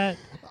do that?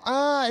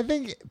 I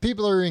think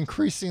people are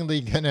increasingly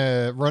going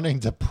to run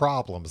into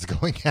problems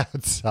going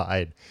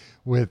outside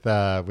with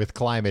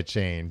climate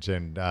change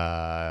and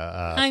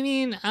I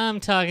mean, I'm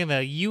talking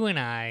about you and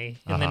I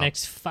in the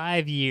next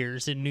 5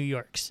 years in New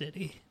York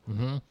City.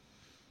 Mm-hmm.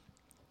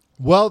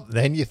 Well,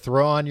 then you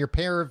throw on your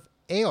pair of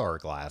AR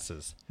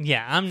glasses.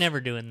 Yeah, I'm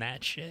never doing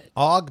that shit.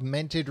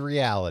 Augmented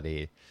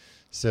reality.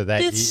 So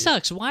that this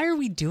sucks. Why are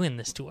we doing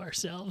this to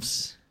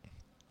ourselves?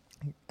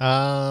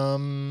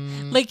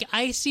 Like,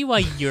 I see why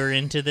you're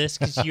into this,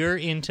 because you're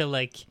into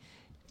like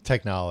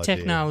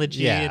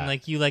technology and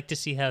like you like to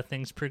see how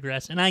things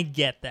progress, and I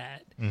get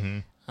that.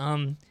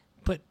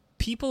 But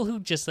people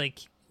who just like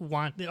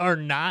are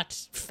not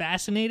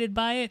fascinated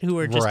by it, who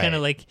are just kind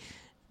of like,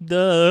 all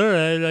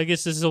right, I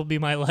guess this will be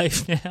my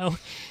life now.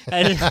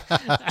 I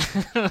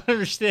don't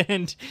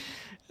understand.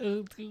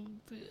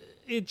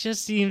 It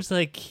just seems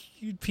like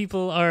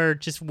people are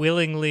just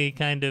willingly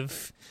kind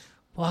of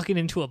walking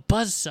into a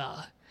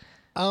buzzsaw.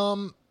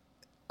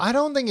 I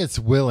don't think it's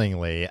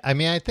willingly. I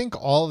mean, I think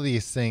all of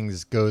these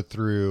things go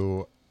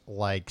through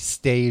like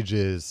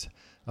stages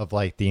of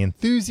like the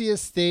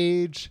enthusiast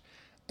stage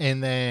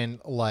and then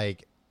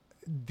like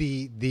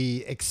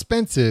the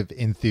expensive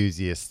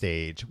enthusiast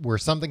stage where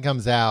something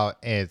comes out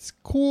and it's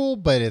cool,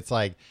 but it's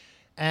like,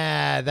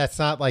 that's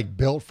not like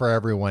built for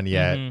everyone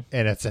yet.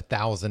 And it's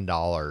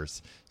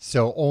 $1,000.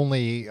 So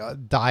only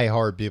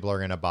diehard people are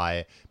going to buy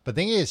it. But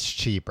then it's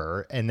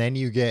cheaper. And then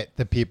you get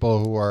the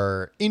people who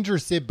are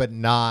interested, but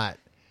not,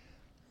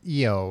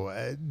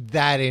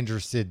 that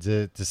interested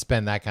to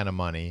spend that kind of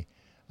money.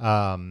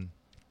 And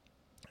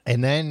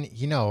then,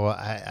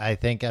 I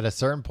think at a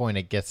certain point,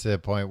 it gets to the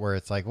point where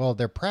it's like, well,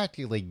 they're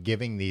practically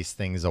giving these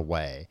things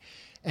away.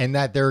 And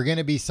that there are going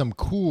to be some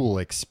cool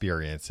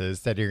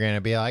experiences that you're going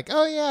to be like,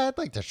 oh, yeah, I'd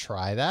like to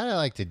try that. I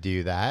like to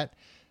do that.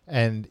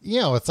 And,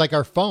 it's like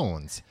our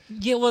phones.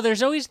 Yeah, well,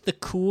 there's always the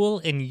cool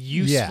and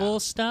useful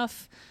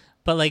stuff.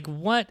 But, like,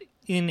 what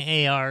in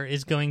AR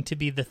is going to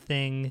be the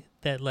thing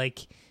that,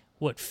 like,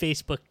 what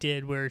Facebook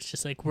did, where it's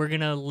just like, we're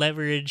going to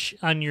leverage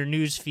on your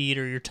news feed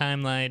or your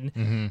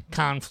timeline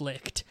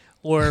conflict.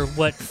 Or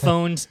what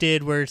phones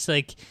did, where it's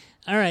like,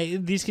 all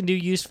right, these can do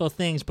useful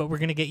things, but we're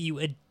going to get you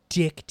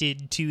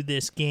addicted to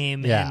this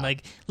game. And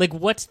like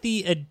what's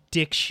the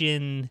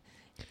addiction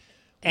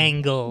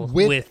angle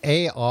with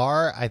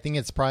AR? I think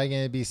it's probably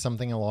going to be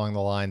something along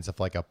the lines of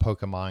like a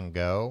Pokemon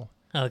Go.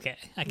 Okay,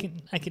 I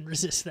can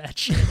resist that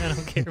shit. I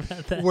don't care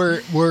about that.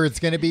 Where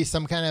it's going to be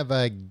some kind of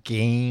a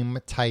game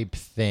type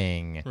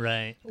thing,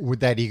 right?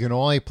 That you can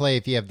only play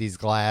if you have these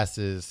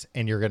glasses,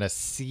 and you're going to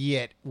see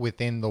it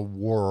within the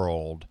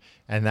world,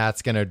 and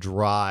that's going to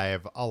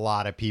drive a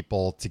lot of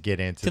people to get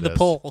into the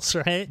polls,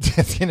 right?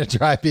 It's going to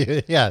drive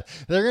you. Yeah,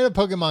 they're going to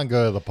Pokemon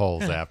Go to the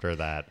polls after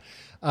that.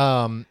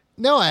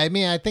 No, I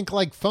mean, I think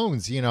like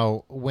phones. When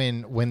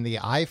the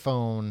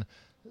iPhone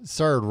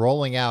started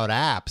rolling out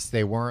apps,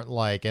 they weren't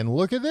like, and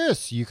look at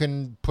this, you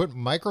can put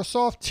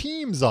Microsoft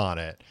Teams on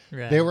it.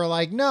 Right. They were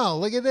like, no,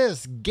 look at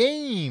this,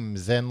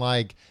 games and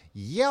like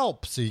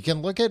Yelp, so you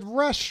can look at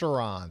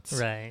restaurants.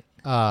 Right.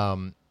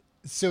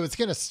 So it's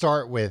going to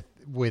start with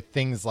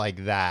things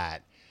like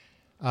that.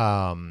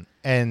 And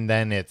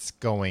then it's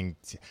going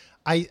to,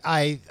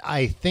 I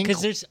think,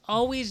 because there's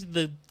always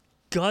the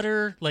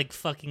gutter, like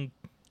fucking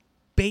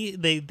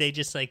they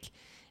just like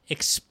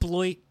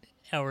exploit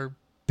our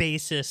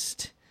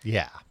basest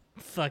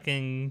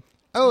fucking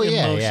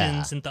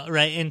emotions and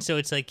right, and so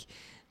it's like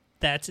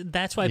that's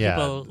why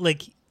people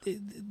like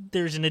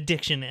there's an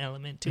addiction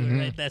element to it,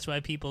 right? That's why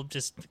people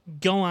just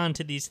go on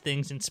to these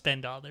things and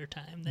spend all their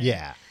time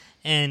there.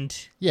 And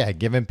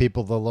giving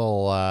people the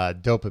little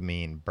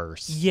dopamine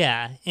bursts.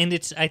 And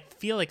I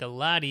feel like a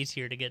lot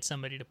easier to get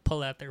somebody to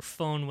pull out their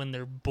phone when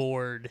they're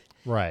bored,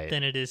 right,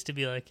 than it is to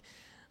be like,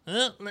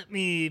 oh, let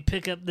me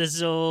pick up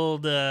this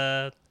old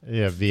VR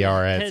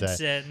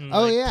headset and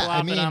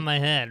plop it on my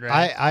head.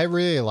 Right. I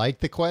really like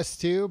the Quest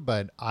 2,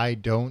 but I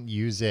don't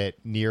use it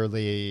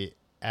nearly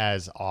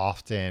as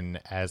often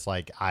as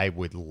like I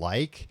would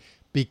like,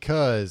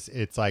 because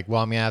it's like,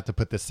 well, I'm gonna have to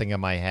put this thing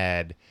in my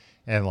head.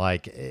 And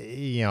like,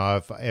 you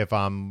know, if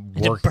I'm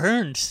working, it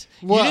burns.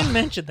 Well, you didn't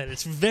mention that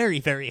it's very,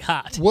 very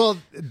hot. Well,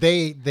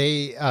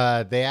 they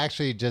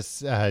actually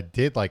just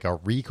did like a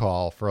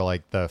recall for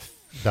like the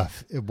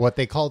what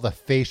they call the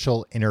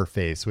facial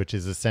interface, which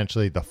is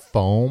essentially the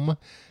foam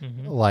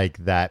like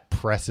that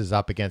presses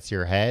up against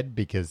your head,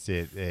 because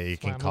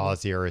it can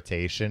cause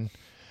irritation.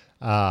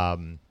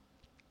 It's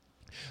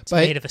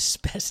made of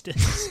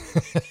asbestos,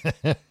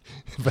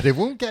 but it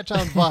won't catch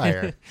on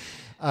fire.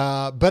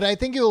 But I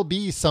think it will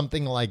be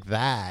something like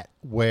that,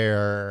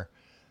 where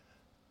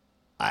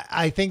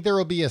I think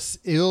it'll be,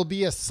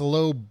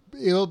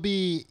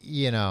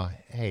 you know,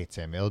 hey,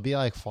 Tim, it'll be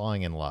like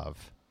falling in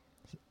love.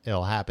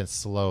 It'll happen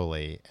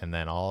slowly, and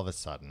then all of a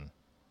sudden,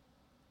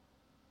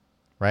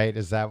 right?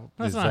 That's not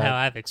how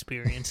I've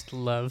experienced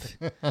love.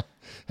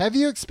 Have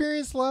you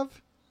experienced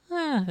love?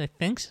 I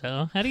think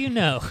so. How do you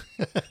know?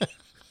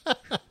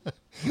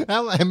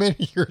 How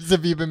many years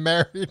have you been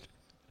married?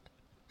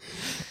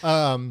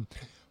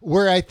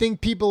 Where I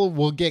think people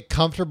will get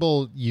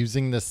comfortable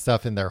using this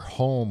stuff in their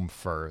home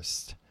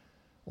first,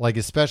 like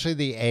especially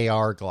the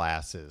AR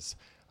glasses.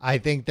 I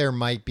think there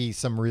might be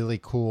some really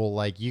cool,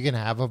 like you can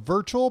have a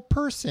virtual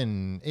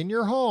person in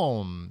your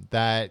home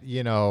that,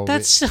 you know.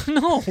 That's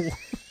no.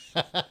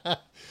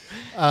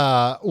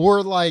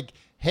 Or like,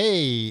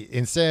 hey,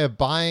 instead of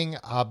buying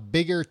a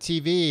bigger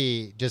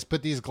TV, just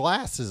put these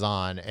glasses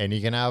on and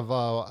you can have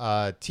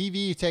a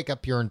TV take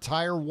up your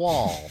entire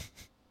wall.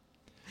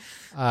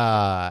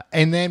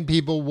 And then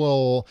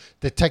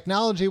the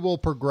technology will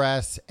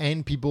progress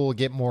and people will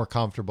get more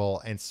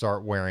comfortable and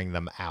start wearing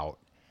them out.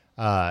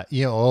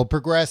 You know, it'll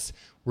progress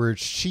where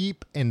it's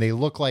cheap and they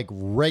look like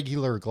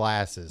regular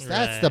glasses.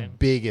 That's the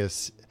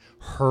biggest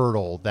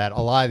hurdle that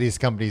a lot of these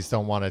companies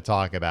don't want to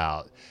talk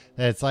about.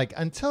 It's like,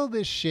 until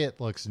this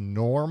shit looks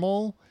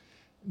normal,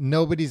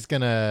 nobody's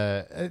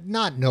gonna,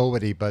 not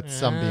nobody, but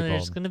some people.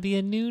 There's gonna be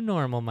a new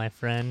normal, my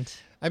friend.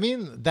 I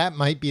mean, that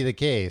might be the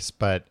case,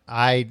 but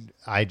I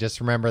just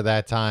remember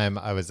that time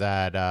I was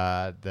at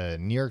the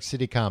New York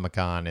City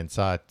Comic-Con and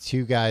saw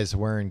two guys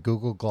wearing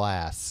Google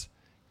Glass.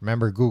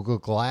 Remember Google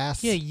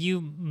Glass? Yeah,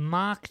 you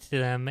mocked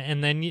them,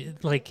 and then you,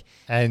 like,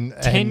 and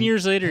 10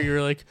 years later, you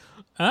were like,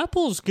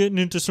 Apple's getting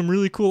into some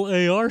really cool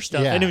AR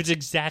stuff, and it was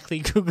exactly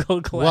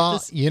Google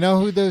Glass. Well, you know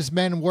who those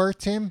men were,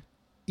 Tim?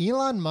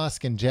 Elon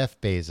Musk and Jeff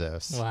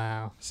Bezos.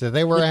 Wow. So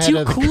they were the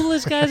two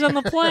coolest guys on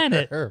the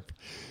planet.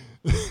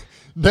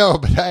 No,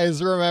 but I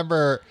just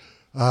remember,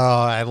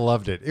 I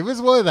loved it. It was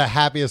one of the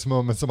happiest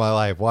moments of my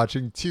life,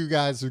 watching two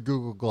guys with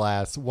Google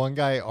Glass, one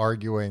guy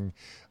arguing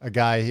a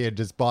guy he had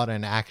just bought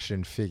an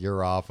action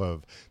figure off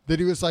of, that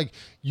he was like,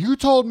 you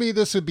told me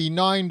this would be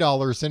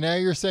 $9 and now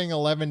you're saying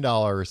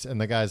 $11. And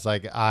the guy's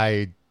like,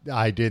 I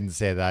didn't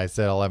say that. I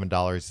said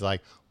 $11. He's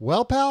like,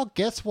 well, pal,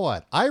 guess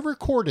what? I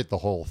recorded the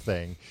whole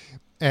thing.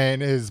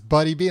 And his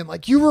buddy being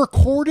like, you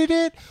recorded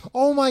it?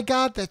 Oh my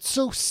God, that's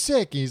so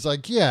sick. And he's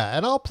like, yeah,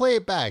 and I'll play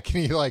it back.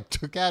 And he like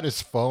took out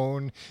his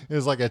phone, and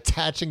was like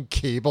attaching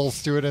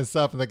cables to it and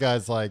stuff. And the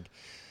guy's like,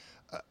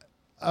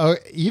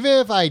 even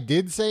if I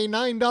did say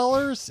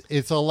 $9,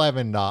 it's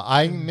 $11.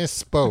 I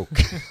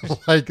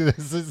misspoke. Like,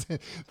 this is,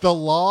 the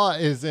law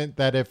isn't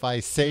that if I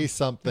say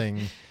something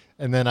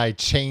and then I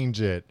change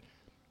it,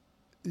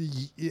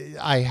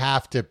 I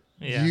have to.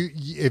 Yeah.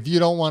 If you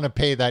don't want to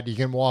pay that, you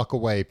can walk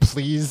away.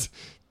 Please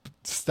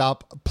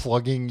stop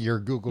plugging your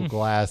Google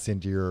Glass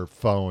into your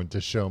phone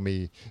to show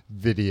me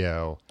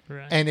video.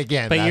 Right. And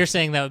again, but you're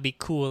saying that would be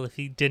cool if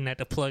he didn't have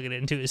to plug it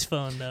into his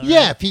phone, though.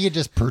 Yeah, right? if he could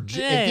just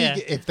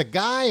project. If the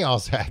guy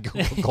also had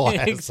Google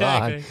Glass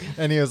exactly. on,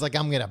 and he was like,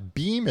 "I'm gonna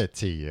beam it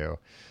to you."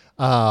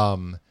 I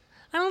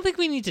don't think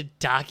we need to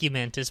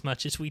document as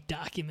much as we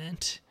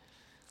document.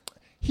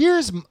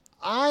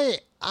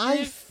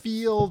 I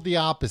feel the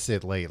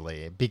opposite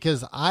lately,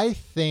 because I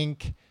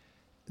think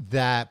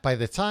that by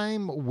the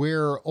time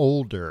we're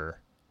older,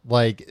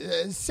 like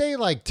say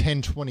like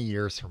 10, 20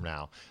 years from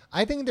now,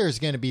 I think there's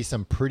going to be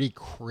some pretty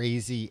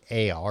crazy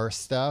AR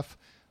stuff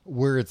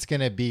where it's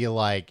going to be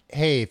like,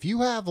 hey, if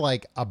you have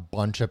like a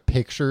bunch of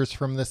pictures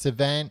from this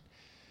event,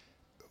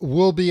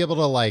 we'll be able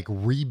to like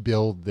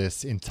rebuild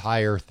this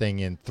entire thing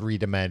in 3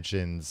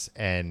 dimensions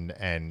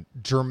and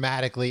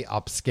dramatically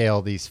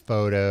upscale these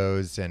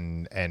photos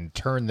and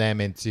turn them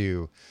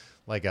into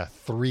like a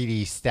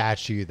 3D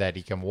statue that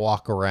he can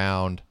walk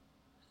around.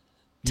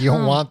 You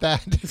don't want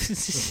that?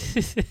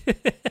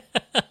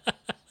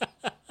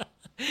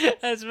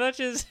 As much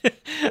as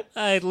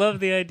I love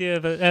the idea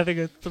of having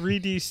a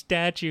 3D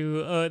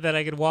statue that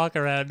I could walk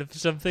around of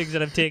some things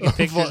that I've taken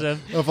pictures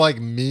of. Of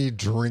like me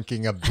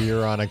drinking a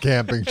beer on a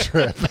camping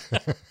trip.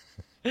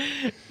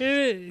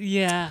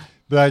 Yeah.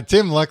 But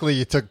Tim, luckily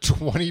you took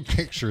 20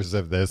 pictures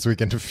of this. We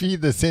can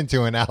feed this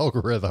into an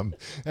algorithm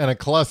and a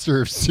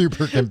cluster of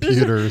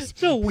supercomputers.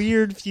 It's a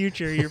weird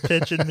future you're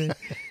pitching me.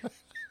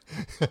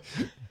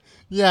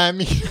 Yeah, I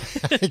mean,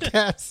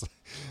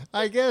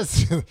 I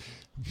guess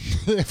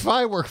if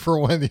I work for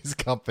one of these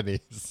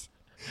companies,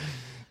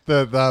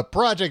 the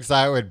projects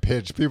I would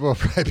pitch, people would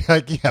probably be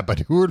like, yeah, but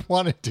who would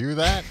want to do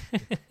that?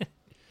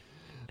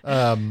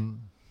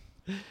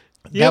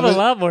 You have a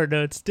lot more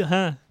notes,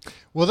 huh?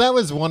 Well, that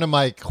was one of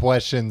my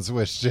questions,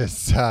 was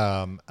just,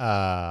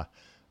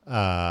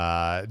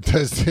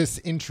 does this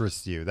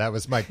interest you? That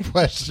was my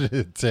question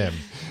to Tim,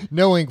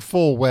 knowing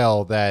full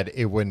well that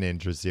it wouldn't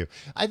interest you.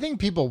 I think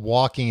people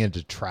walking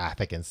into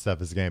traffic and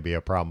stuff is going to be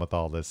a problem with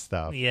all this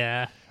stuff.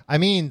 Yeah. I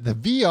mean, the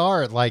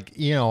VR, like,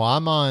 you know,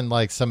 I'm on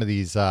like some of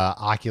these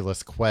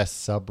Oculus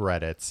Quest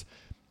subreddits,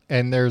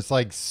 and there's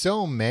like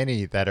so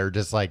many that are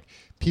just like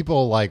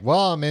people like,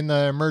 well, I'm in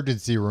the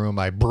emergency room.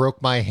 I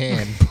broke my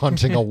hand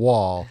punching a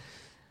wall.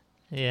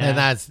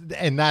 Yeah.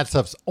 And that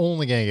stuff's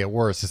only going to get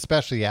worse,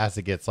 especially as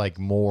it gets like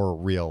more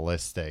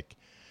realistic.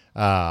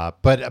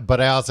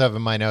 But I also have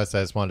in my notes,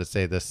 I just wanted to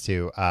say this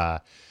too.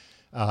 They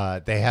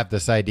have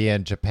this idea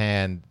in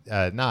Japan,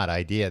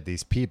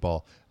 these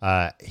people,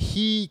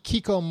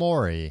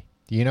 hikikomori.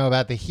 Do you know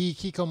about the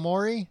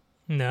hikikomori?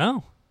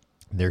 No.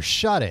 They're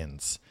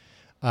shut-ins.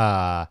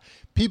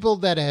 People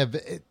that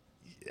have,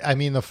 I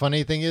mean, the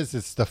funny thing is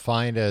it's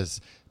defined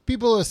as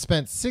people who have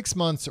spent 6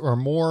 months or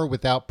more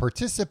without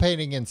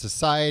participating in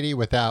society,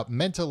 without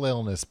mental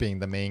illness being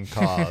the main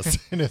cause.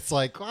 And it's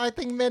like, well, I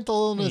think mental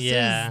illness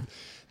is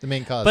the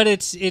main cause. But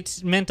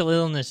it's mental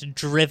illness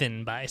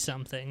driven by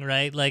something,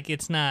 right? Like,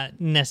 it's not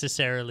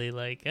necessarily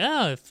like,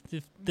 oh, if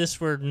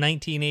this were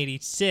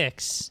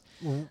 1986,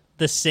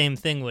 the same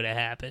thing would have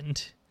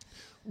happened.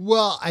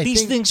 Well,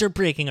 these things are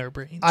breaking our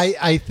brains.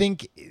 I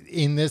think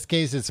in this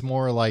case, it's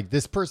more like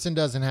this person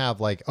doesn't have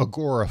like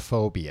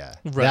agoraphobia.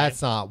 Right.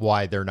 That's not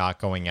why they're not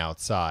going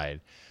outside.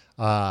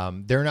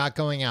 They're not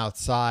going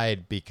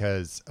outside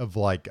because of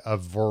like a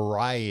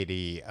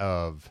variety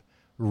of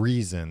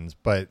reasons.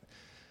 But,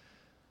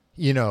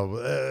 you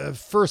know,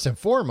 first and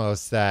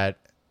foremost, that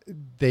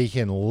they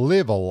can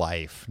live a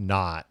life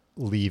not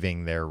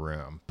leaving their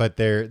room. But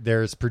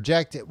there's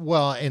projected,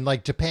 well, and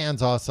like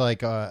Japan's also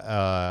like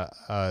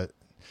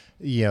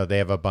you know, they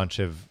have a bunch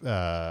of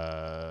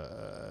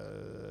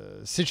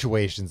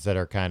situations that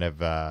are kind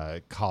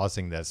of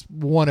causing this.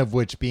 One of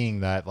which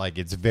being that, like,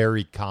 it's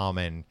very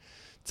common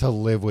to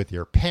live with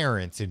your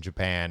parents in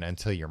Japan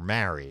until you're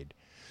married.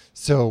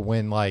 So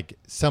when, like,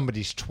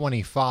 somebody's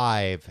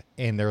 25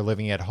 and they're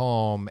living at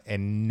home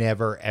and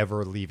never,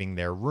 ever leaving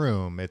their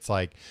room, it's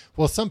like,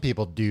 well, some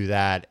people do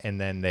that and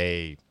then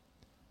they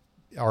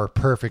are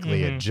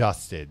perfectly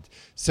adjusted.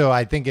 So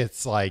I think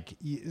it's like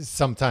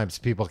sometimes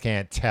people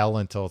can't tell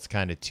until it's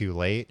kind of too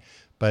late.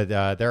 But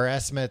there are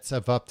estimates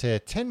of up to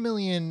 10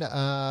 million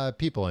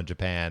people in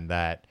Japan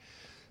that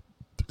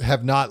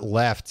have not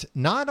left,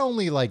 not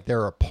only like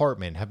their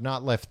apartment, have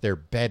not left their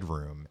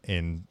bedroom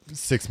in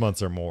 6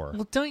 months or more.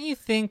 Well, don't you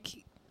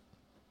think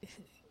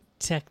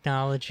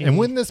technology... And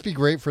wouldn't this be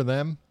great for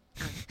them?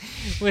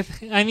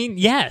 I mean,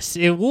 yes,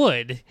 it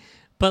would.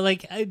 But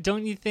like,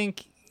 don't you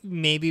think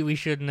maybe we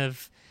shouldn't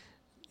have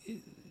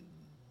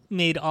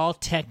made all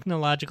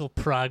technological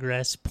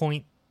progress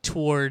point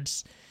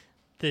towards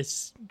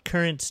this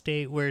current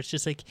state where it's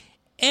just like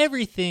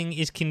everything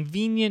is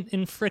convenient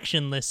and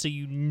frictionless, so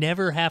you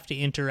never have to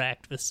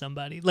interact with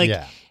somebody. Like,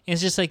 it's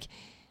just like,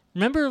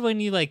 remember when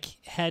you like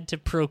had to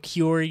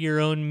procure your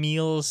own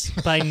meals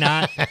by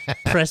not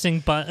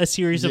pressing a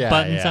series of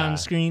buttons on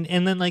screen?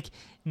 And then like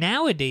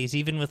nowadays,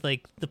 even with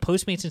like the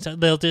Postmates and stuff,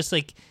 they'll just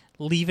like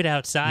leave it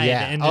outside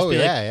and just be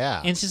like,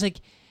 and it's just like,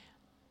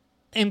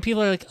 and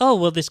people are like, oh,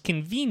 well, this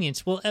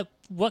convenience. Well,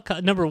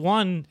 number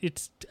one,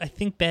 it's, I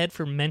think, bad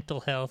for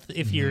mental health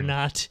if you're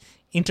not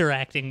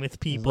interacting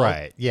with people.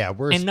 Right. Yeah.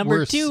 And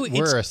number two,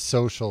 we're a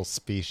social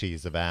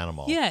species of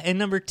animal. Yeah. And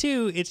number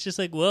two, it's just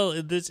like, well,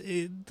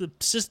 the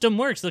system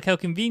works. Look how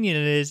convenient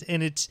it is.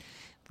 And it's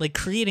like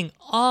creating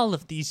all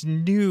of these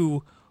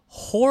new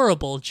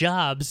horrible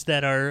jobs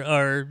that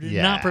are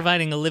not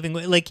providing a living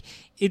way. Like,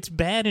 it's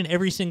bad in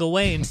every single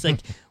way. And it's like,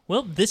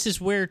 Well, this is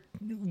where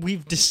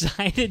we've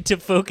decided to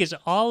focus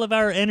all of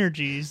our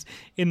energies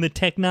in the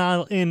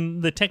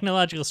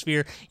technological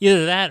sphere.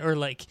 Either that or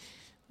like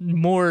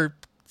more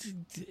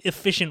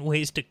efficient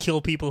ways to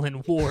kill people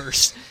in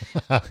wars.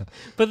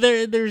 But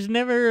there's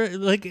never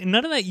like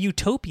none of that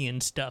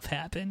utopian stuff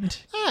happened.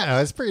 I don't know.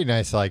 It's pretty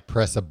nice to like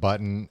press a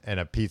button and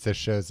a pizza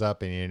shows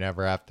up and you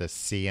never have to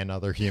see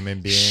another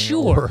human being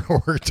Sure.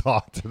 or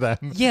talk to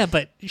them. Yeah,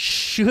 but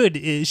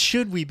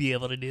should we be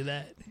able to do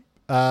that?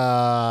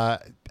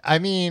 I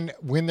mean,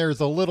 when there's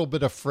a little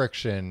bit of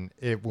friction,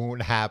 it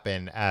won't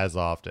happen as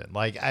often.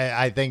 Like,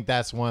 I think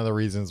that's one of the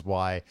reasons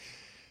why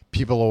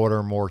people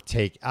order more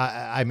take.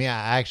 I mean,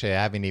 I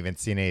haven't even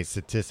seen any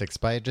statistics,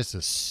 but I just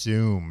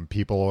assume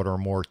people order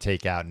more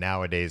takeout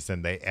nowadays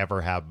than they ever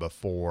have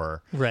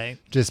before. Right.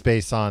 Just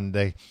based on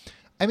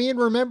I mean,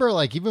 remember,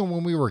 like, even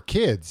when we were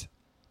kids,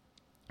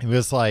 it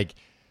was like,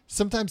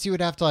 sometimes you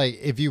would have to, like,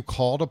 if you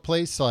called a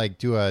place to, like,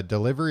 do a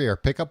delivery or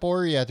pickup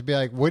order, you have to be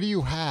like, what do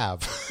you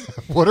have?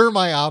 What are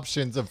my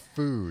options of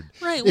food?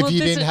 Right. If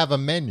you didn't have a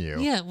menu.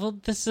 Yeah, well,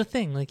 that's the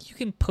thing. Like, you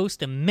can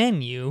post a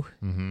menu,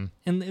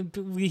 and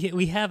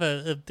we have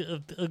a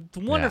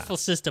wonderful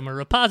system, a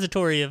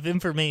repository of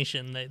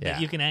information that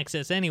you can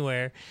access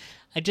anywhere.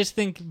 I just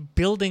think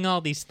building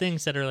all these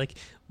things that are like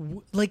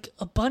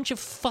a bunch of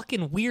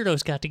fucking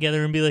weirdos got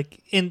together and be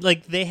like, and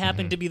like they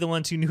happen to be the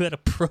ones who knew how to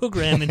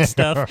program and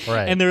stuff.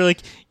 Right. And they're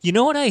like, you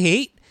know what I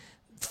hate?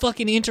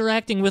 Fucking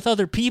interacting with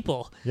other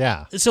people.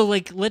 Yeah. So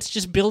like, let's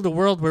just build a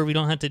world where we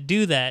don't have to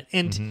do that.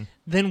 And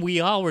then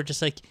we all were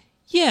just like,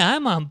 yeah,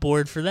 I'm on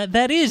board for that.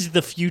 That is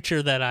the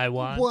future that I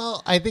want.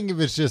 Well, I think it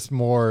was just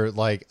more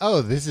like,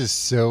 oh, this is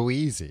so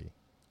easy.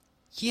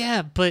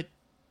 Yeah, but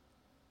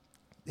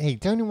Hey,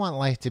 don't you want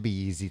life to be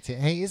easy?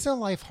 Hey, isn't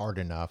life hard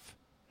enough?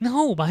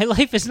 no, my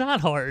life is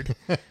not hard.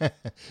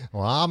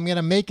 Well, I'm going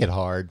to make it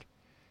hard.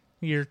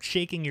 You're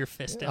shaking your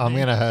fist at I'm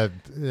me. going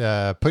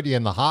to put you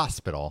in the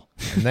hospital,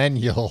 and then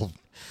you'll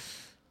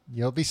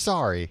be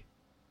sorry.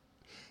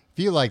 If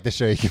you like the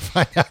show, you can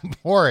find out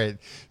more at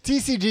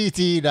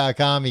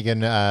tcgt.com. You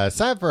can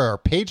sign up for our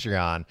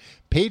Patreon,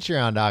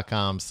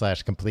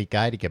 patreon.com/complete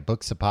guide to get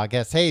books and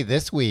podcasts. Hey,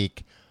 this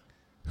week,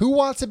 Who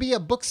Wants to Be a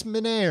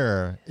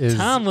Booksmanaire?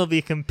 Tom will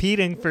be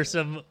competing for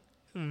some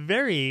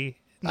very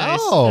nice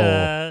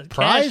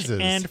prizes.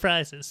 cash and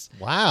prizes.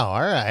 Wow,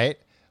 all right.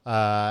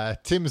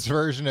 Tim's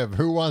version of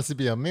Who Wants to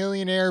Be a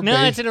Millionaire?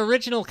 No, it's an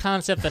original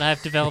concept that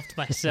I've developed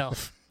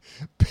myself.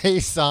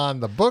 Based on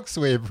the books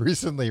we've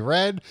recently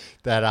read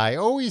that I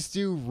always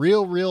do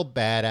real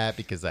bad at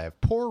because I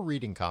have poor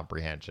reading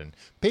comprehension.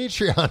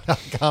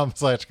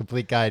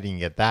 Patreon.com/complete guide. You can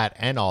get that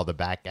and all the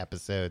back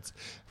episodes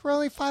for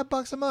only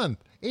 $5 a month.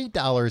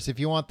 $8 if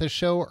you want the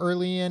show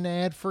early and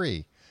ad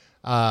free.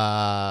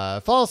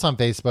 Follow us on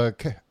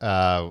Facebook.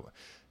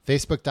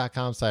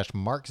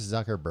 Facebook.com/Mark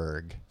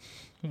Zuckerberg.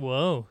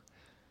 Whoa.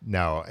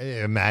 No,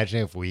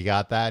 imagine if we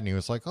got that and he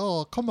was like,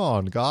 oh, come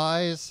on,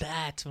 guys.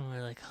 That's when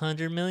we're like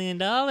 $100 million.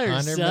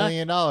 $100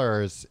 million.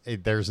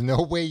 There's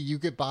no way you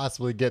could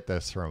possibly get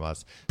this from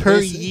us.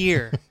 Per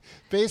year.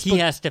 Facebook, He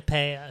has to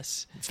pay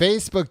us.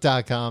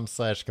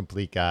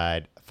 Facebook.com/complete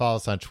guide. Follow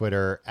us on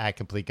Twitter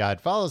 @complete guide.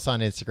 Follow us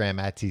on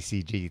Instagram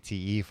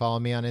 @TCGTE. Follow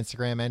me on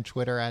Instagram and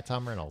Twitter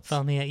 @Tom Reynolds.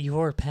 Follow me at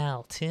your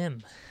pal,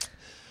 Tim.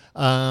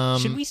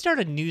 Should we start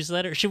a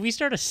newsletter? Should we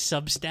start a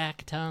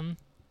Substack, Tom?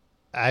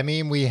 I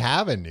mean, we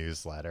have a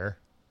newsletter.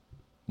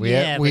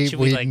 But should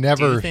we like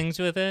never do things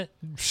with it?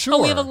 Sure.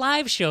 Oh, we have a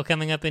live show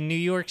coming up in New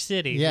York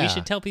City. Yeah. We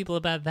should tell people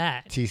about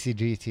that.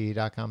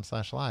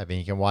 tcgt.com/live, and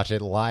you can watch it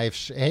live.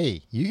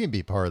 Hey, you can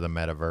be part of the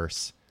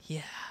Metaverse.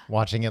 Yeah.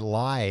 Watching it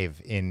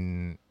live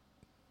in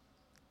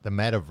the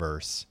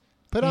Metaverse.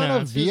 Put on No,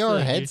 a it's just VR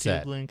a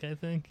headset. YouTube link, I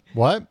think.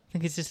 What? I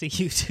think it's just a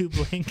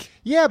YouTube link.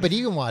 Yeah, but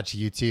you can watch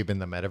YouTube in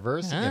the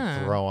Metaverse. You Ah.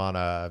 can throw on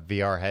a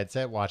VR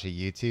headset, watch a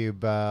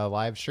YouTube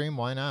live stream.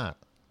 Why not?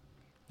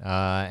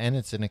 And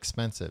it's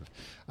inexpensive.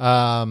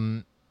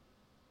 I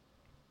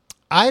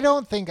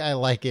don't think I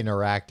like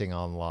interacting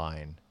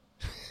online.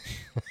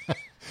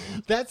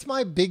 That's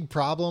my big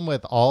problem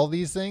with all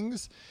these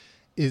things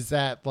is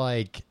that,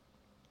 like,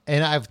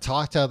 and I've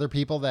talked to other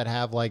people that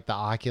have like the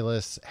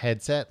Oculus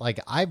headset. Like,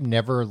 I've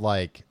never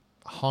like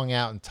hung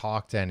out and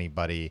talked to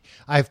anybody.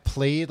 I've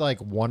played like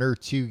one or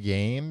two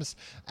games.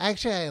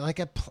 Actually,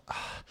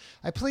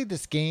 I played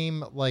this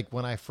game like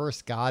when I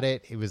first got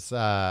it. It was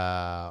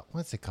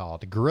what's it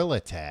called?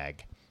 Gorilla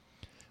Tag.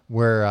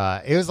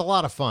 Where it was a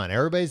lot of fun.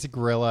 Everybody's a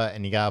gorilla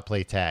and you gotta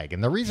play tag.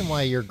 And the reason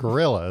why you're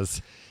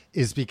gorillas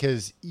is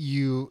because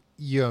you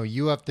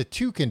have the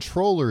two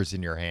controllers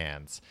in your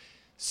hands.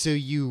 So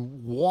you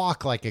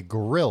walk like a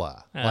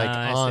gorilla, like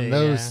on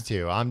those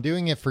two. I'm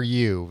doing it for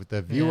you,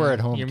 the viewer at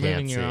home you're can't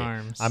moving see. your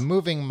arms. I'm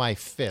moving my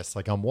fists,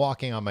 like I'm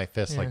walking on my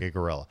fists like a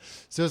gorilla.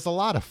 So it's a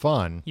lot of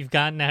fun. You've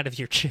gotten out of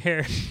your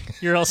chair.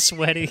 You're all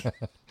sweaty.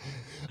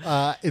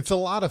 It's a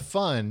lot of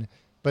fun.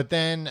 But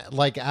then,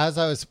 like, as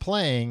I was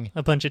playing...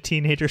 A bunch of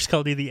teenagers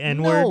called you the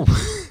N-word. No.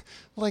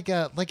 like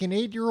an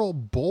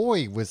 8-year-old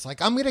boy was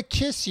like, I'm gonna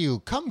kiss you,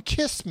 come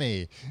kiss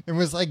me, and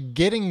was like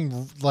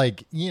getting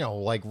like,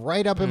 like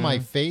right up in my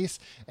face,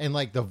 and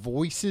like the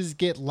voices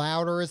get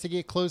louder as they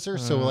get closer.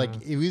 So like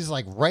it was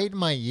like right in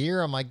my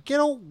ear. I'm like,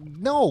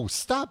 no,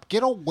 stop,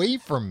 get away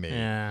from me.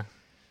 Yeah.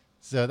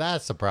 So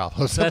that's the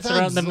problem. So that's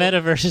around the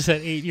metaverse, is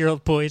that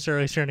 8-year-old boys are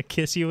always trying to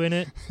kiss you in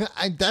it.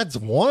 That's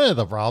one of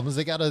the problems.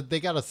 They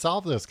gotta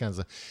solve those kinds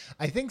of.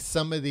 I think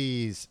some of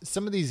these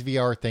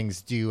VR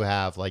things do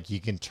have, like,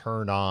 you can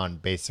turn on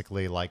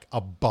basically like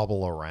a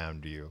bubble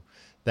around you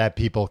that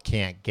people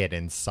can't get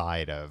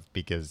inside of,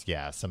 because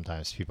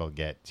sometimes people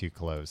get too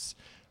close.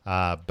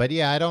 But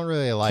I don't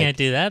really like. Can't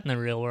do that in the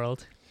real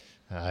world.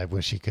 I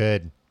wish you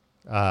could.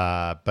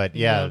 But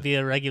be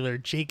a regular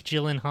Jake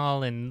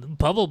Gyllenhaal and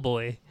Bubble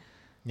Boy.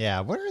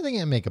 Yeah, when are they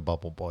gonna make a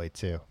Bubble Boy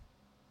too?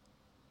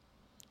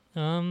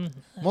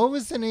 What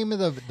was the name of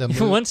the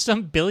movie? Once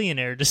some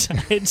billionaire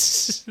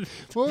decides.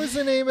 What was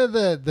the name of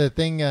the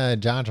thing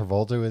John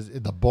Travolta was?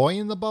 The Boy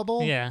in the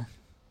Bubble? Yeah.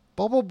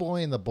 Bubble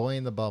Boy and the Boy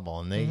in the Bubble.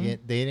 And they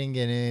didn't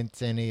get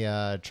into any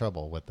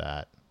trouble with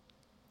that.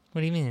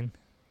 What do you mean?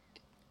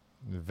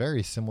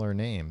 Very similar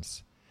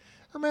names.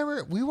 I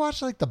remember we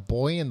watched like the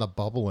Boy in the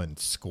Bubble in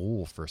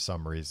school for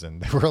some reason.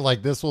 They were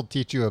like, this will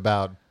teach you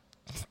about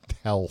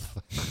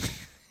health.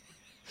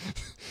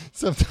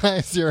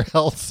 Sometimes your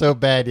health's so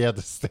bad you have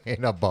to stay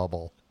in a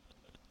bubble.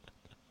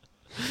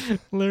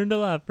 Learned a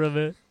lot from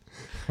it.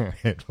 All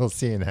right, we'll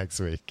see you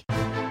next week.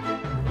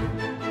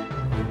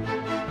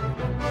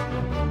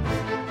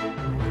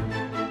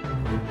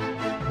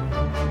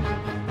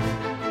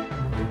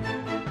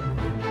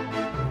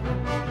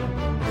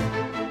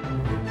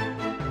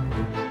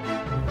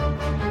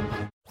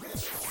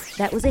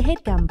 That was a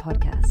HeadGum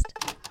podcast.